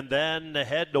 and then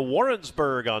head to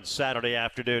Warrensburg on Saturday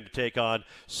afternoon to take on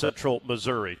Central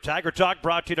Missouri. Tiger Talk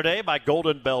brought to you today by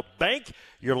Golden Belt Bank.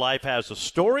 Your life has a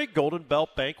story. Golden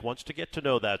Belt Bank wants to get to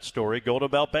know that story. Golden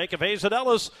Belt Bank of Hayes and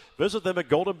Ellis. Visit them at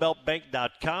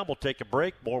goldenbeltbank.com. We'll take a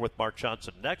break. More with Mark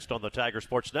Johnson next on the Tiger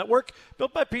Sports Network,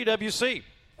 built by PwC.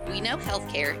 We know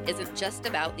healthcare isn't just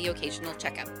about the occasional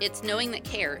checkup. It's knowing that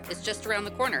care is just around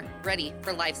the corner, ready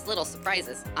for life's little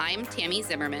surprises. I'm Tammy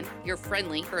Zimmerman, your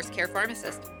friendly First Care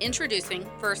pharmacist. Introducing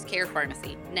First Care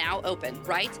Pharmacy, now open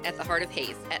right at the heart of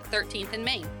Hayes at 13th and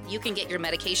Main. You can get your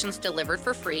medications delivered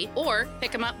for free or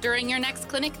pick them up during your next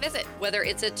clinic visit. Whether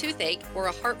it's a toothache or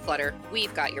a heart flutter,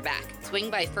 we've got your back.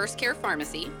 Swing by First Care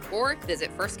Pharmacy or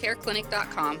visit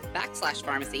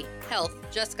firstcareclinic.com/pharmacy. Health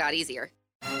just got easier.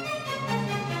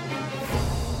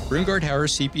 Broomgard Hauer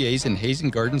CPAs in Hayes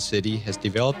and Garden City has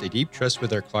developed a deep trust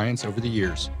with our clients over the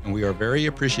years, and we are very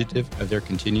appreciative of their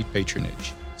continued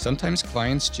patronage. Sometimes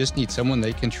clients just need someone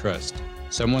they can trust,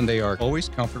 someone they are always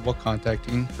comfortable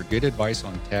contacting for good advice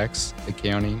on tax,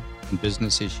 accounting, and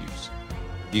business issues.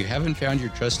 If you haven't found your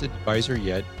trusted advisor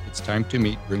yet, it's time to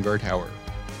meet Broomgard Hauer.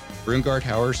 Broomgard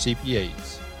Hauer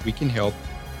CPAs. We can help.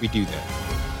 We do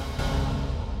that.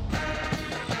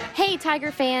 Hey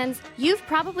Tiger fans, you've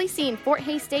probably seen Fort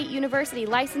Hays State University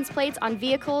license plates on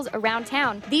vehicles around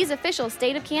town. These official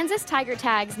state of Kansas Tiger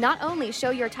tags not only show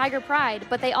your Tiger pride,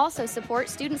 but they also support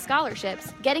student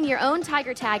scholarships. Getting your own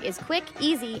Tiger tag is quick,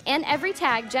 easy, and every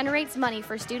tag generates money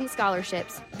for student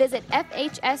scholarships. Visit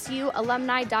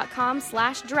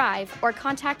fhsualumni.com/drive or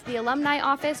contact the alumni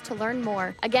office to learn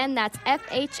more. Again, that's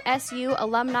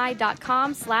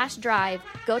fhsualumni.com/drive.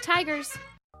 Go Tigers!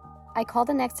 I called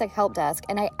the Next Tech help desk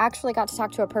and I actually got to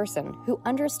talk to a person who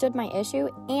understood my issue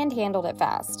and handled it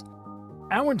fast.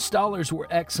 Our installers were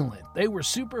excellent. They were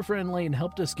super friendly and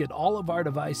helped us get all of our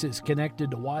devices connected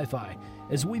to Wi-Fi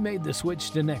as we made the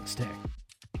switch to Next Tech.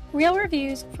 Real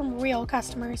reviews from real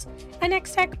customers. At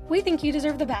Next Tech, we think you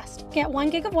deserve the best. Get 1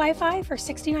 gig of Wi-Fi for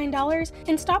 $69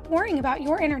 and stop worrying about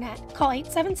your internet. Call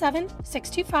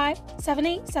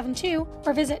 877-625-7872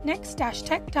 or visit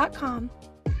next-tech.com.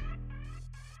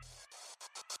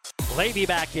 Levy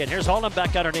back in. Here's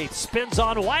Hollenbeck underneath. Spins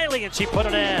on Wiley, and she put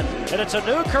it in. And it's a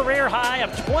new career high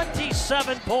of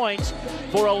 27 points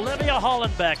for Olivia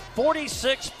Hollenbeck.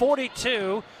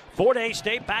 46-42. Fort Hays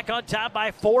State back on top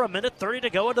by 4. 1:30 to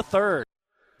go in the third.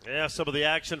 Yeah, some of the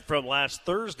action from last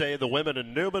Thursday, the women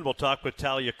in Newman. We'll talk with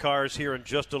Talia Kahrs here in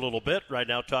just a little bit. Right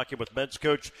now talking with men's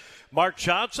coach Mark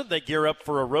Johnson. They gear up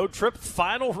for a road trip,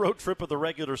 final road trip of the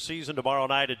regular season tomorrow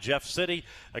night at Jeff City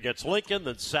against Lincoln,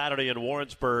 then Saturday in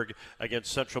Warrensburg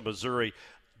against Central Missouri.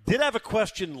 Did have a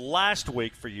question last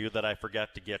week for you that I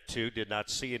forgot to get to. Did not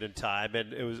see it in time,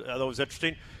 and it was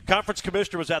interesting. Conference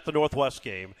commissioner was at the Northwest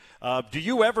game. Do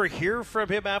you ever hear from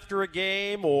him after a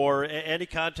game or any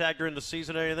contact during the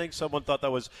season or anything? Someone thought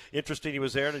that was interesting. He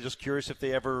was there, and I'm just curious if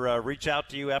they ever reach out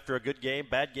to you after a good game,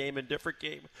 bad game, indifferent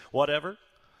game, whatever.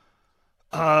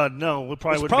 No, it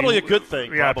probably a good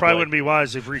thing. Yeah, probably wouldn't be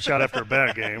wise if reach out after a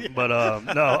bad game. But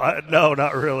no,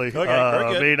 not really. Okay,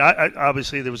 very good. I mean, I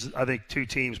obviously there was 2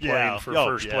 teams playing for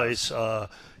first place.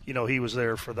 He was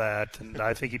there for that, and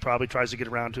I think he probably tries to get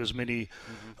around to as many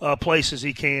places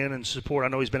he can and support. I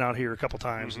know he's been out here a couple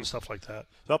times and stuff like that.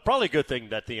 So probably a good thing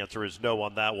that the answer is no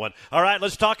on that one. All right,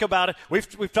 let's talk about it.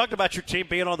 We've talked about your team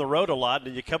being on the road a lot,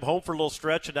 and you come home for a little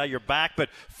stretch, and now you're back. But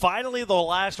finally, the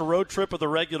last road trip of the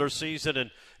regular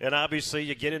season, and obviously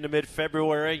you get into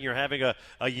mid-February, and you're having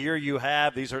a year you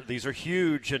have. These are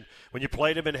huge, and when you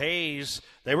played them in Hayes,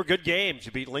 they were good games.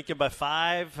 You beat Lincoln by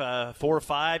 4 or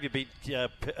 5. You beat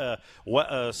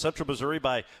Central Missouri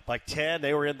by 10.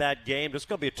 They were in that game. This is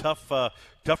going to be a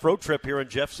tough road trip here in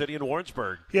Jeff City and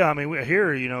Warrensburg. Yeah, I mean,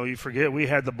 here, you forget we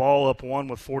had the ball up 1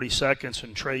 with 40 seconds,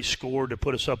 and Trey scored to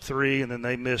put us up 3, and then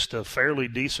they missed a fairly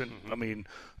decent,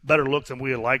 better look than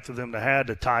we had liked for them to have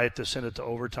to tie it to send it to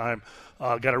overtime.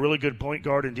 Got a really good point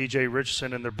guard in DJ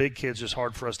Richardson, and their big kid's just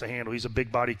hard for us to handle. He's a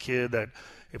big-body kid that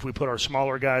if we put our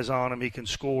smaller guys on him, he can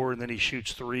score, and then he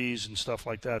shoots threes and stuff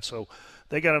like that. So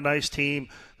they got a nice team.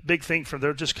 Big thing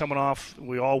they're just coming off,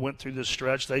 we all went through this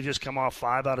stretch. They just come off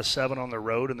 5 out of 7 on the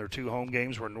road, and their 2 home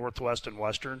games were Northwest and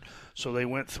Western. So they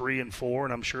went 3 and 4,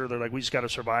 and I'm sure they're like, we just got to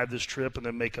survive this trip and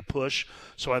then make a push.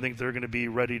 So I think they're going to be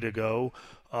ready to go.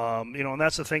 And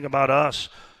that's the thing about us.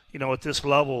 At this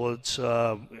level, it's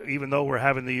even though we're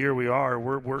having the year we are,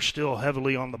 we're still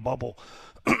heavily on the bubble.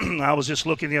 I was just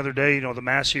looking the other day, the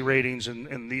Massey ratings,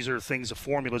 and these are things of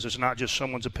formulas. It's not just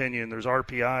someone's opinion. There's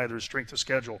RPI, there's strength of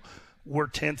schedule. We're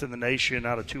 10th in the nation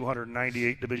out of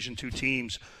 298 Division II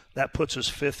teams. That puts us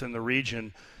 5th in the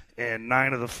region, and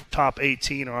 9 of the top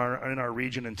 18 are in our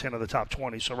region and 10 of the top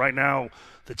 20. So right now,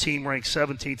 the team ranks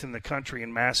 17th in the country,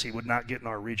 and Massey would not get in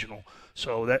our regional.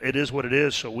 So that it is what it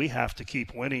is. So we have to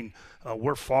keep winning.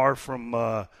 We're far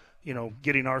from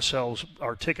getting ourselves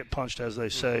our ticket punched, as they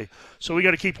say. So we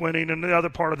got to keep winning. And the other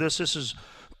part of this is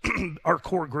our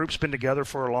core group's been together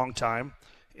for a long time.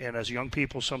 And as young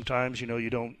people, sometimes, you're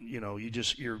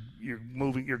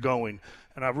moving, you're going.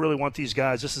 And I really want these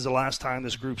guys, this is the last time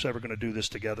this group's ever going to do this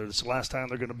together. This is the last time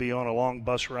they're going to be on a long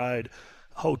bus ride,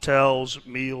 hotels,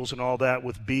 meals, and all that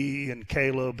with B and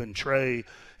Caleb and Trey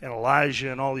and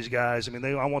Elijah and all these guys.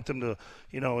 I want them to,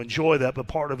 enjoy that. But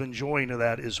part of enjoying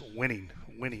that is winning.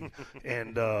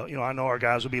 And, I know our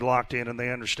guys will be locked in, and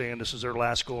they understand this is their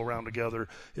last go-around together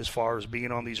as far as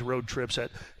being on these road trips. That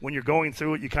when you're going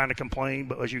through it, you kind of complain,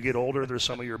 but as you get older, there's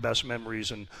some of your best memories,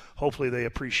 and hopefully they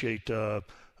appreciate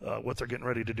what they're getting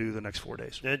ready to do the next 4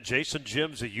 days. And Jason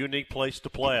Gym's a unique place to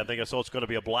play. I think it's going to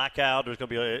be a blackout.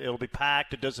 It'll be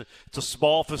packed. It's a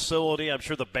small facility. I'm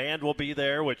sure the band will be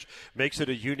there, which makes it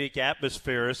a unique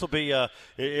atmosphere. This will be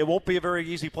it won't be a very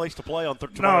easy place to play on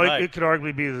tomorrow night. It could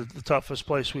arguably be the toughest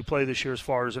place we play this year as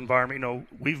far as environment.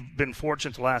 We've been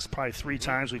fortunate the last probably 3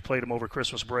 times we've played them over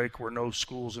Christmas break, where no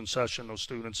school's in session, no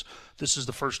students. This is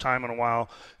the first time in a while,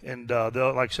 and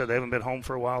like I said, they haven't been home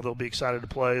for a while. They'll be excited to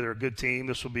play. They're a good team.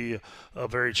 This will be a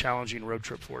very challenging road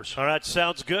trip for us. All right,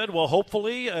 sounds good. Well,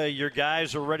 hopefully your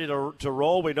guys are ready to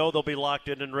roll. We know they'll be locked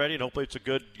in and ready, and hopefully it's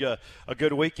a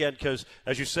good weekend because,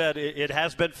 as you said, it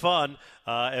has been fun.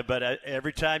 But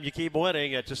every time you keep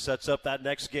winning, it just sets up that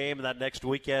next game and that next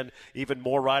weekend even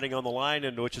more riding on the line,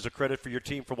 and which is a credit for your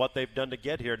team for what they've done to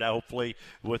get here. Now, hopefully,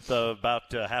 with about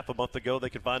half a month ago, they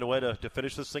can find a way to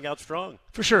finish this thing out strong.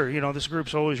 For sure. This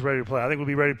group's always ready to play. I think we'll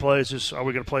be ready to play. It's just, are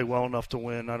we going to play well enough to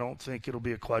win? I don't think it'll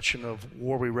be a question of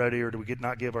were we ready or do we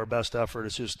not give our best effort.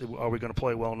 It's just, are we going to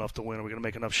play well enough to win? Are we going to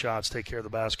make enough shots, take care of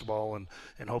the basketball, and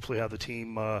hopefully have the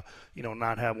team,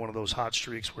 not have one of those hot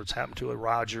streaks where it's happened to a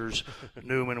Rogers,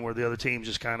 Newman, where the other team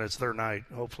just kind of, it's their night.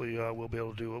 Hopefully we'll be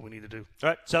able to do what we need to do. All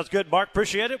right, sounds good. Mark,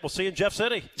 appreciate it. We'll see you in Jeff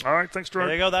City. All right, thanks, Jordan.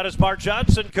 There you go. That is Mark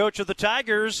Johnson, coach of the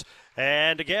Tigers.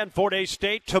 And again, Fort Hays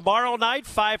State tomorrow night,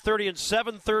 5:30 and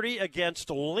 7:30 against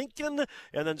Lincoln.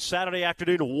 And then Saturday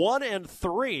afternoon, 1 and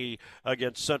 3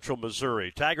 against Central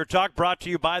Missouri. Tiger Talk brought to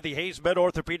you by the Hays Med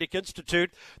Orthopedic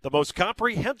Institute, the most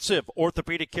comprehensive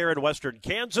orthopedic care in Western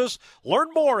Kansas. Learn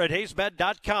more at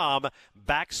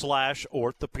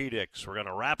haysmed.com/orthopedics. We're going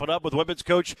to wrap it up with women's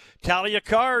coach Talia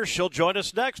Kahrs. She'll join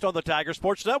us next on the Tiger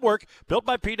Sports Network, built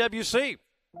by PwC.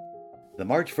 The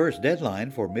March 1st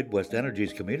deadline for Midwest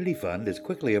Energy's Community Fund is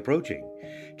quickly approaching.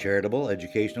 Charitable,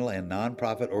 educational, and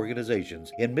nonprofit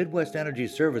organizations in Midwest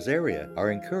Energy's service area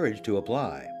are encouraged to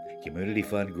apply. Community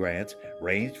Fund grants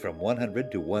range from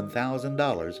 $100 to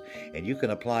 $1,000, and you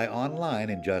can apply online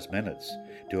in just minutes.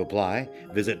 To apply,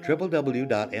 visit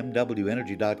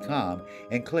www.mwenergy.com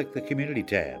and click the Community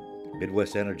tab.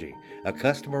 Midwest Energy, a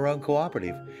customer-owned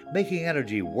cooperative, making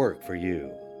energy work for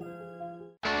you.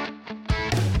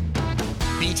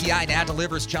 BTI now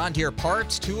delivers John Deere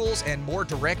parts, tools, and more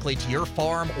directly to your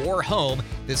farm or home.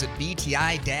 Visit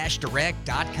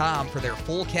bti-direct.com for their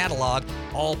full catalog.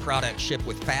 All products ship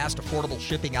with fast, affordable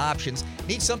shipping options.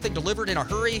 Need something delivered in a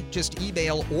hurry? Just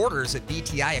email orders at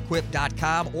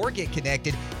btiequip.com or get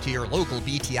connected to your local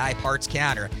BTI parts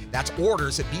counter. That's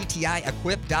orders at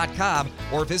btiequip.com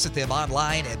or visit them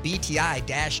online at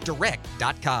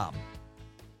bti-direct.com.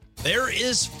 There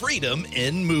is freedom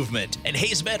in movement, and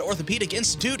Hays Med Orthopedic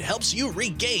Institute helps you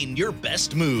regain your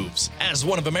best moves. As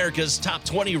one of America's top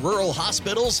 20 rural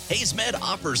hospitals, Hays Med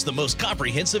offers the most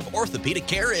comprehensive orthopedic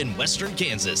care in Western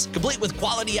Kansas, complete with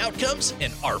quality outcomes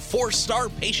and our 4-star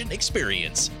patient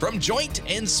experience. From joint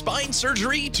and spine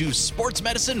surgery to sports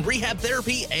medicine, rehab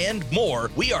therapy, and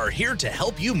more, we are here to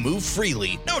help you move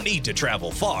freely. No need to travel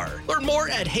far. Learn more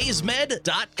at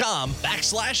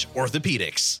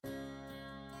haysmed.com/orthopedics.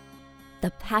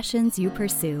 The passions you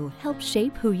pursue help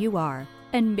shape who you are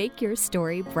and make your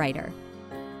story brighter.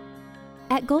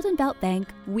 At Golden Belt Bank,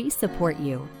 we support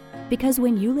you because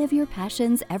when you live your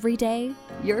passions every day,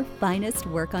 your finest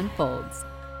work unfolds.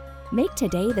 Make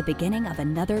today the beginning of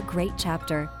another great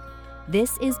chapter.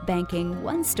 This is banking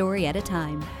one story at a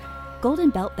time. Golden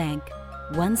Belt Bank,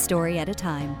 one story at a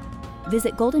time.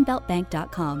 Visit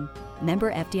goldenbeltbank.com.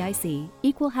 Member FDIC,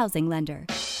 Equal Housing Lender.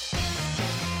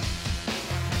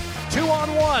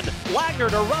 2-on-1. Wagner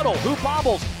to Ruddle, who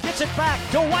bobbles, gets it back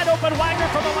to wide open Wagner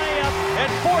for the layup, and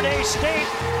Fort Hays State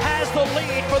has the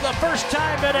lead for the first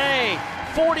time today,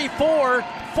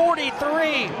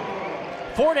 44-43.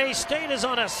 Fort Hays State is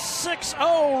on a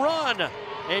 6-0 run,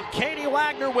 and Katie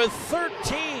Wagner with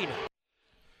 13.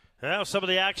 Now some of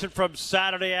the action from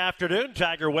Saturday afternoon.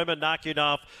 Tiger women knocking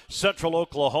off Central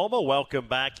Oklahoma. Welcome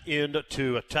back into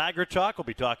Tiger Talk. We'll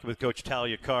be talking with Coach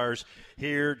Talia Kahrs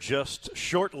here just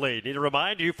shortly. Need to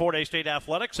remind you, Fort Hays State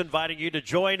Athletics inviting you to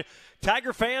join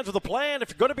Tiger fans with a plan.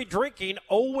 If you're going to be drinking,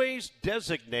 always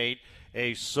designate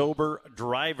a sober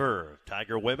driver.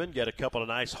 Tiger women get a couple of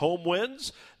nice home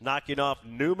wins, knocking off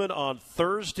Newman on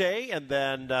Thursday, and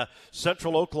then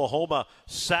Central Oklahoma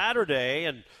Saturday,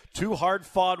 and 2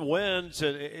 hard-fought wins.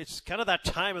 And it's kind of that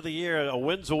time of the year. A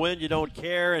win's a win. You don't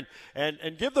care.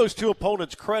 And give those 2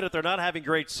 opponents credit. They're not having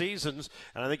great seasons.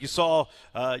 And I think you saw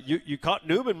you caught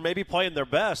Newman maybe playing their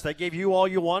best. They gave you all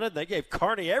you wanted. They gave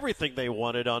Kearney everything they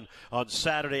wanted on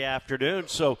Saturday afternoon.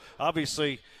 So,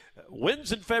 obviously,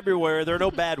 wins in February. There are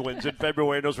no bad wins in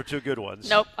February. Those were 2 good ones.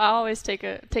 Nope. I always take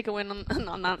a win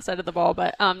on that side of the ball.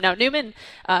 But no, Newman,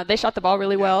 they shot the ball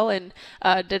really well and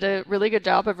did a really good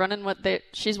job of running what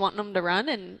she's wanting them to run,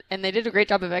 and they did a great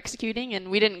job of executing. And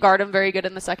we didn't guard them very good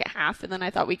in the second half. And then I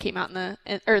thought we came out in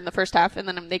the first half, and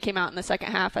then they came out in the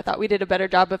second half. I thought we did a better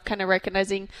job of kind of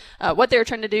recognizing what they were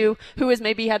trying to do, who was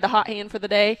maybe had the hot hand for the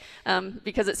day,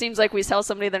 because it seems like we tell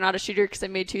somebody they're not a shooter because they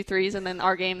made 2 threes, and then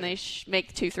our game they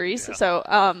make 2 threes. Yeah.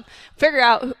 So figure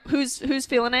out who's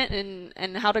feeling it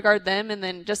and how to guard them, and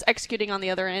then just executing on the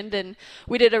other end. And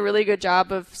we did a really good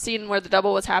job of seeing where the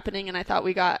double was happening, and I thought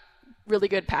we got really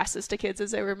good passes to kids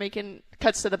as they were making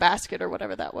cuts to the basket or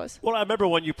whatever that was. Well, I remember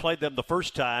when you played them the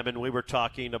first time, and we were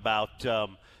talking about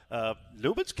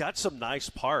Newman's got some nice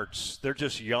parts. They're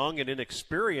just young and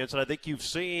inexperienced, and I think you've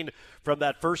seen from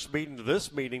that first meeting to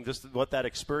this meeting just what that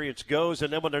experience goes.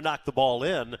 And then when they knock the ball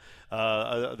in,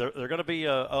 they're going to be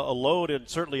a load and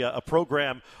certainly a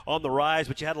program on the rise.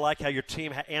 But you had to like how your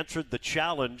team answered the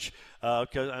challenge.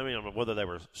 Because I don't know whether they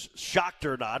were shocked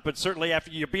or not, but certainly after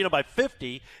you beat them by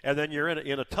 50, and then you're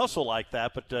in a tussle like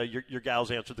that. But your gals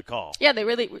answered the call. Yeah, they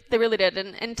really did,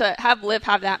 and to have Liv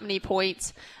have that many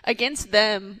points against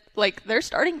them, like their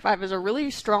starting 5 is a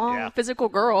really strong physical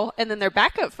girl, and then their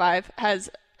backup 5 has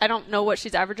I don't know what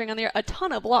she's averaging on the year, a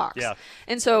ton of blocks. Yeah.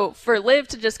 And so for Liv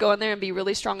to just go in there and be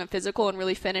really strong and physical and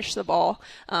really finish the ball,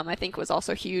 I think was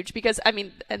also huge because, I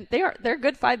mean, and they're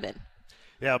good 5-men.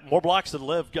 Yeah, more blocks than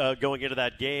Liv going into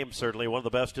that game. Certainly one of the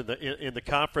best in the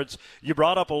conference. You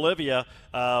brought up Olivia.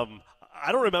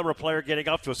 I don't remember a player getting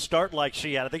off to a start like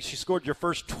she had. I think she scored your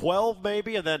first 12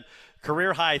 maybe, and then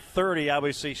career high 30.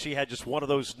 Obviously, she had just one of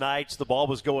those nights. The ball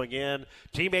was going in.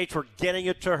 Teammates were getting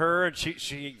it to her, and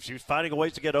she was finding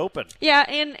ways to get open. Yeah,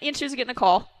 and she was getting a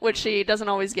call, which she doesn't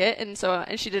always get, and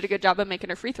she did a good job of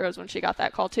making her free throws when she got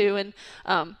that call too. And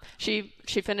she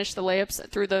finished the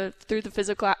layups through the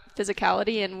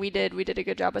physicality, and we did a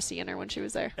good job of seeing her when she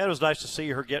was there. And it was nice to see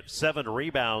her get 7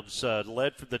 rebounds,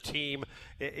 led for the team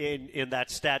in that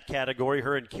stat category.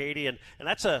 Her and Katie, and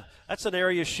that's an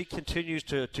area she continues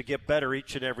to get better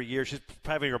each and every year. She's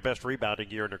having her best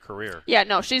rebounding year in her career. Yeah,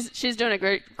 no, she's doing a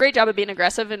great job of being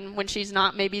aggressive, and when she's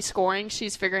not maybe scoring,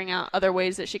 she's figuring out other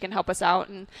ways that she can help us out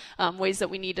and ways that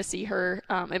we need to see her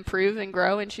improve and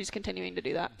grow, and she's continuing to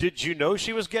do that. Did you know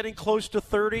she was getting close to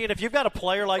 30? And if you've got a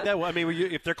player like that, I mean,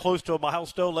 if they're close to a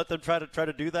milestone, let them try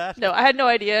to do that? No, I had no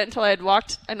idea until I had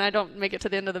walked, and I don't make it to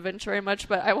the end of the bench very much,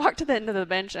 but I walked to the end of the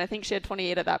bench, and I think she had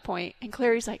 28 at that point, and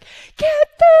Clary's like, get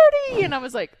 30! And I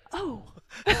was like, oh.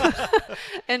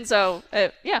 And so,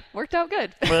 worked out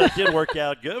good. Well, it did work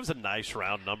out good. It was a nice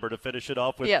round number to finish it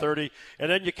off with 30. And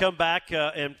then you come back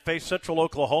and face Central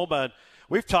Oklahoma, and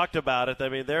we've talked about it. I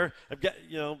mean, they've got,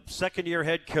 second-year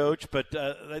head coach, but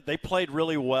they played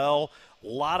really well. A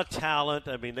lot of talent.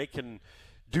 I mean, they can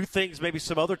do things maybe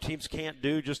some other teams can't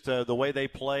do, just the way they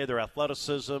play, their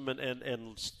athleticism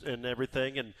and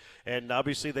everything. And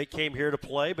obviously they came here to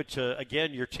play, but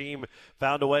again, your team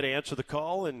found a way to answer the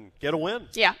call and get a win.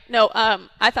 Yeah, no,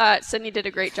 I thought Sydney did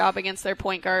a great job against their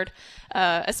point guard,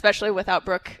 especially without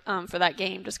Brooke for that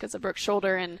game, just because of Brooke's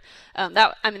shoulder. And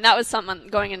that was something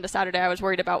going into Saturday I was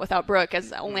worried about without Brooke,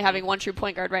 as only having one true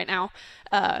point guard right now.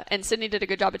 And Sydney did a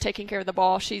good job of taking care of the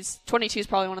ball. She's 22 is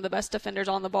probably one of the best defenders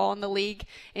on the ball in the league,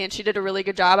 and she did a really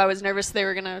good job. I was nervous they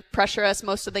were going to pressure us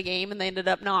most of the game, and they ended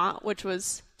up not, which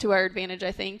was to our advantage,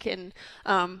 I think. And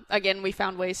again, we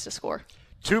found ways to score.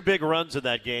 2 big runs in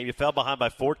that game. You fell behind by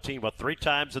 14, 3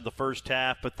 times in the first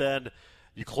half, but then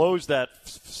you closed that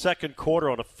second quarter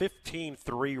on a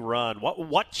 15-3 run.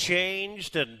 What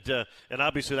changed? And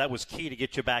obviously that was key to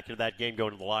get you back into that game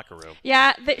going to the locker room.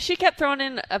 Yeah, she kept throwing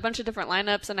in a bunch of different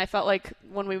lineups, and I felt like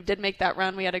when we did make that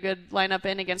run, we had a good lineup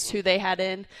in against who they had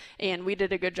in, and we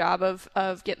did a good job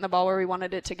of getting the ball where we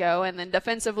wanted it to go. And then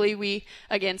defensively, we,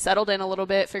 again, settled in a little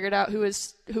bit, figured out who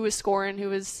was scoring, who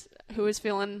was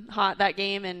feeling hot that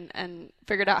game, and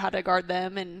figured out how to guard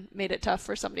them and made it tough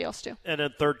for somebody else too. And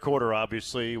then third quarter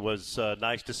obviously was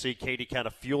nice to see. Katie kind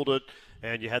of fueled it,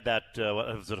 and you had that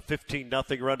was it a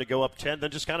 15-0 run to go up 10,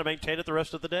 then just kind of maintain it the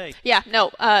rest of the day. Yeah,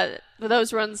 no,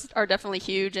 those runs are definitely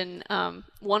huge, and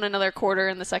won another quarter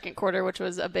in the second quarter, which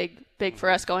was a big for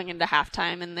us going into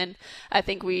halftime. And then I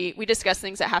think we discussed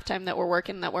things at halftime that were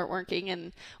working, that weren't working,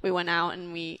 and we went out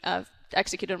and we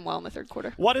executed them well in the third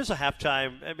quarter. What is a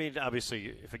halftime? I mean,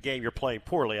 obviously, if a game you're playing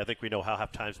poorly, I think we know how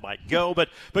halftimes might go. But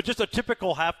just a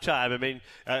typical halftime. I mean,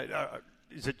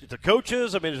 is it the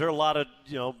coaches? I mean, is there a lot of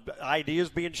ideas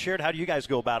being shared? How do you guys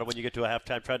go about it when you get to a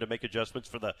halftime, trying to make adjustments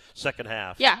for the second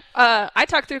half? Yeah, I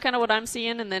talk through kind of what I'm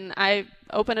seeing, and then I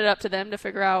open it up to them to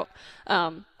figure out,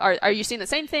 are you seeing the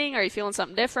same thing? Are you feeling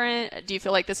something different? Do you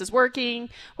feel like this is working?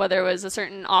 Whether it was a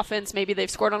certain offense, maybe they've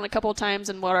scored on a couple of times,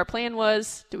 and what our plan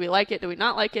was. Do we like it? Do we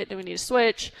not like it? Do we need to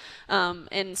switch?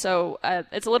 And so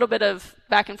it's a little bit of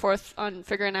back and forth on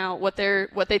figuring out what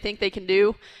they think they can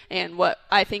do and what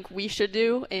I think we should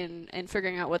do, and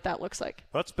figuring out what that looks like.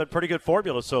 Well, it's been pretty good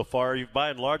formula so far. You, by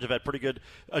and large, have had pretty good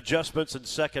adjustments in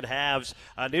second halves.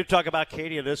 I need to talk about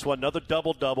Katie in this one. Another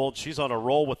double-double. She's on a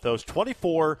roll with those.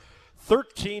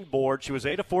 24-13 board. She was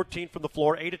 8 of 14 from the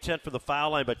floor, 8 of 10 from the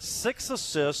foul line, but 6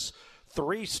 assists,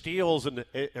 3 steals, and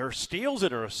her steals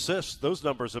and her assists, those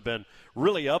numbers have been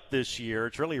really up this year.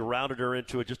 It's really rounded her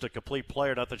into just a complete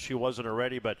player. Not that she wasn't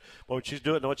already, but when she's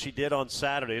doing what she did on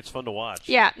Saturday, it's fun to watch.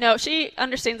 Yeah, no, she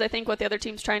understands, I think, what the other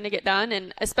team's trying to get done,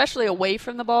 and especially away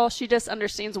from the ball. She just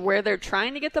understands where they're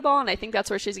trying to get the ball, and I think that's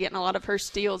where she's getting a lot of her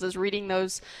steals, is reading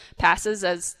those passes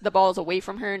as the ball is away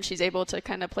from her, and she's able to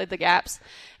kind of play the gaps.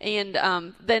 And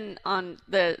then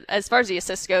as far as the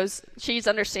assist goes, she's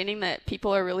understanding that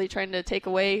people are really trying to take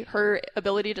away her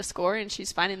ability to score, and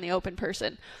she's finding the open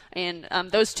person. And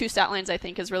those 2 stat lines, I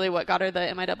think, is really what got her the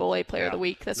MIAA Player of the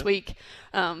Week this week.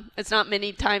 It's not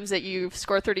many times that you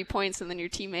score 30 points and then your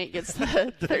teammate gets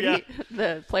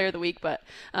the Player of the Week, but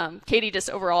Katie just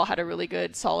overall had a really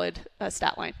good, solid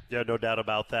stat line. Yeah, no doubt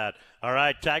about that. All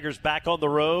right, Tigers back on the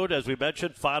road. As we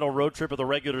mentioned, final road trip of the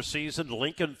regular season.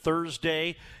 Lincoln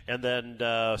Thursday, and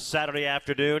then Saturday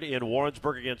afternoon in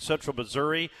Warrensburg against Central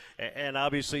Missouri. And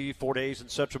obviously, 4 days in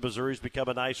Central Missouri has become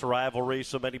a nice rivalry.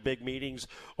 So many big meetings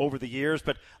over the years.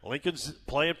 But Lincoln's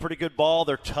playing pretty good ball.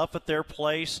 They're tough at their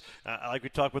place. Like we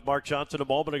talked with Mark Johnson a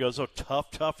moment ago, so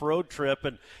tough road trip.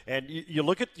 And you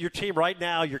look at your team right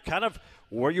now, you're kind of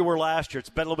where you were last year. It's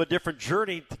been a little bit different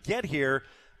journey to get here.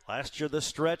 Last year, this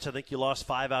stretch, I think you lost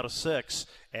 5 out of 6,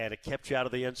 and it kept you out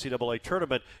of the NCAA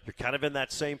tournament. You're kind of in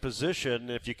that same position.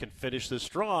 If you can finish this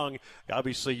strong,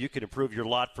 obviously you can improve your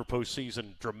lot for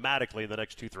postseason dramatically in the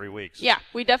next 2-3 weeks. Yeah,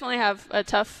 we definitely have a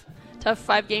tough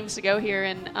 5 games to go here,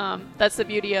 and that's the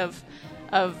beauty of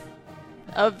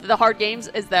the hard games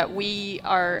is that we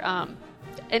are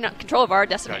in control of our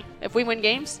destiny. Right. If we win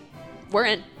games, we're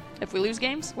in. If we lose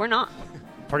games, we're not.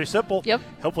 Pretty simple. Yep.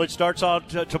 Hopefully it starts on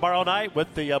tomorrow night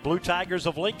with the Blue Tigers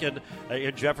of Lincoln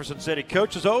in Jefferson City.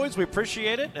 Coach, as always, we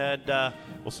appreciate it, and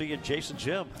we'll see you in Jason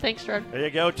Gym. Thanks, Gerard. There you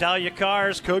go, Talia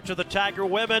Kahrs, coach of the Tiger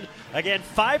women. Again,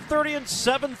 5:30 and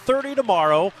 7:30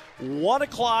 tomorrow, 1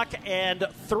 o'clock and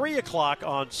 3 o'clock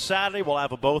on Saturday. We'll have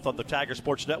them both on the Tiger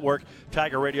Sports Network,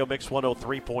 Tiger Radio Mix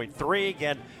 103.3.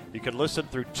 Again, you can listen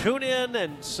through TuneIn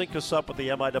and sync us up with the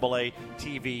MIAA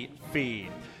TV feed.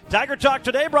 Tiger Talk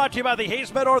today brought to you by the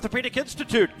Hayes Med Orthopedic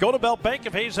Institute, Golden Belt Bank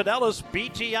of Hayes and Ellis,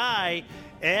 BTI,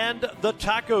 and the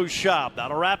Taco Shop.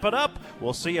 That'll wrap it up.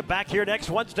 We'll see you back here next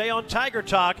Wednesday on Tiger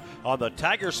Talk on the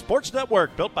Tiger Sports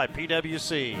Network, built by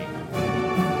PwC.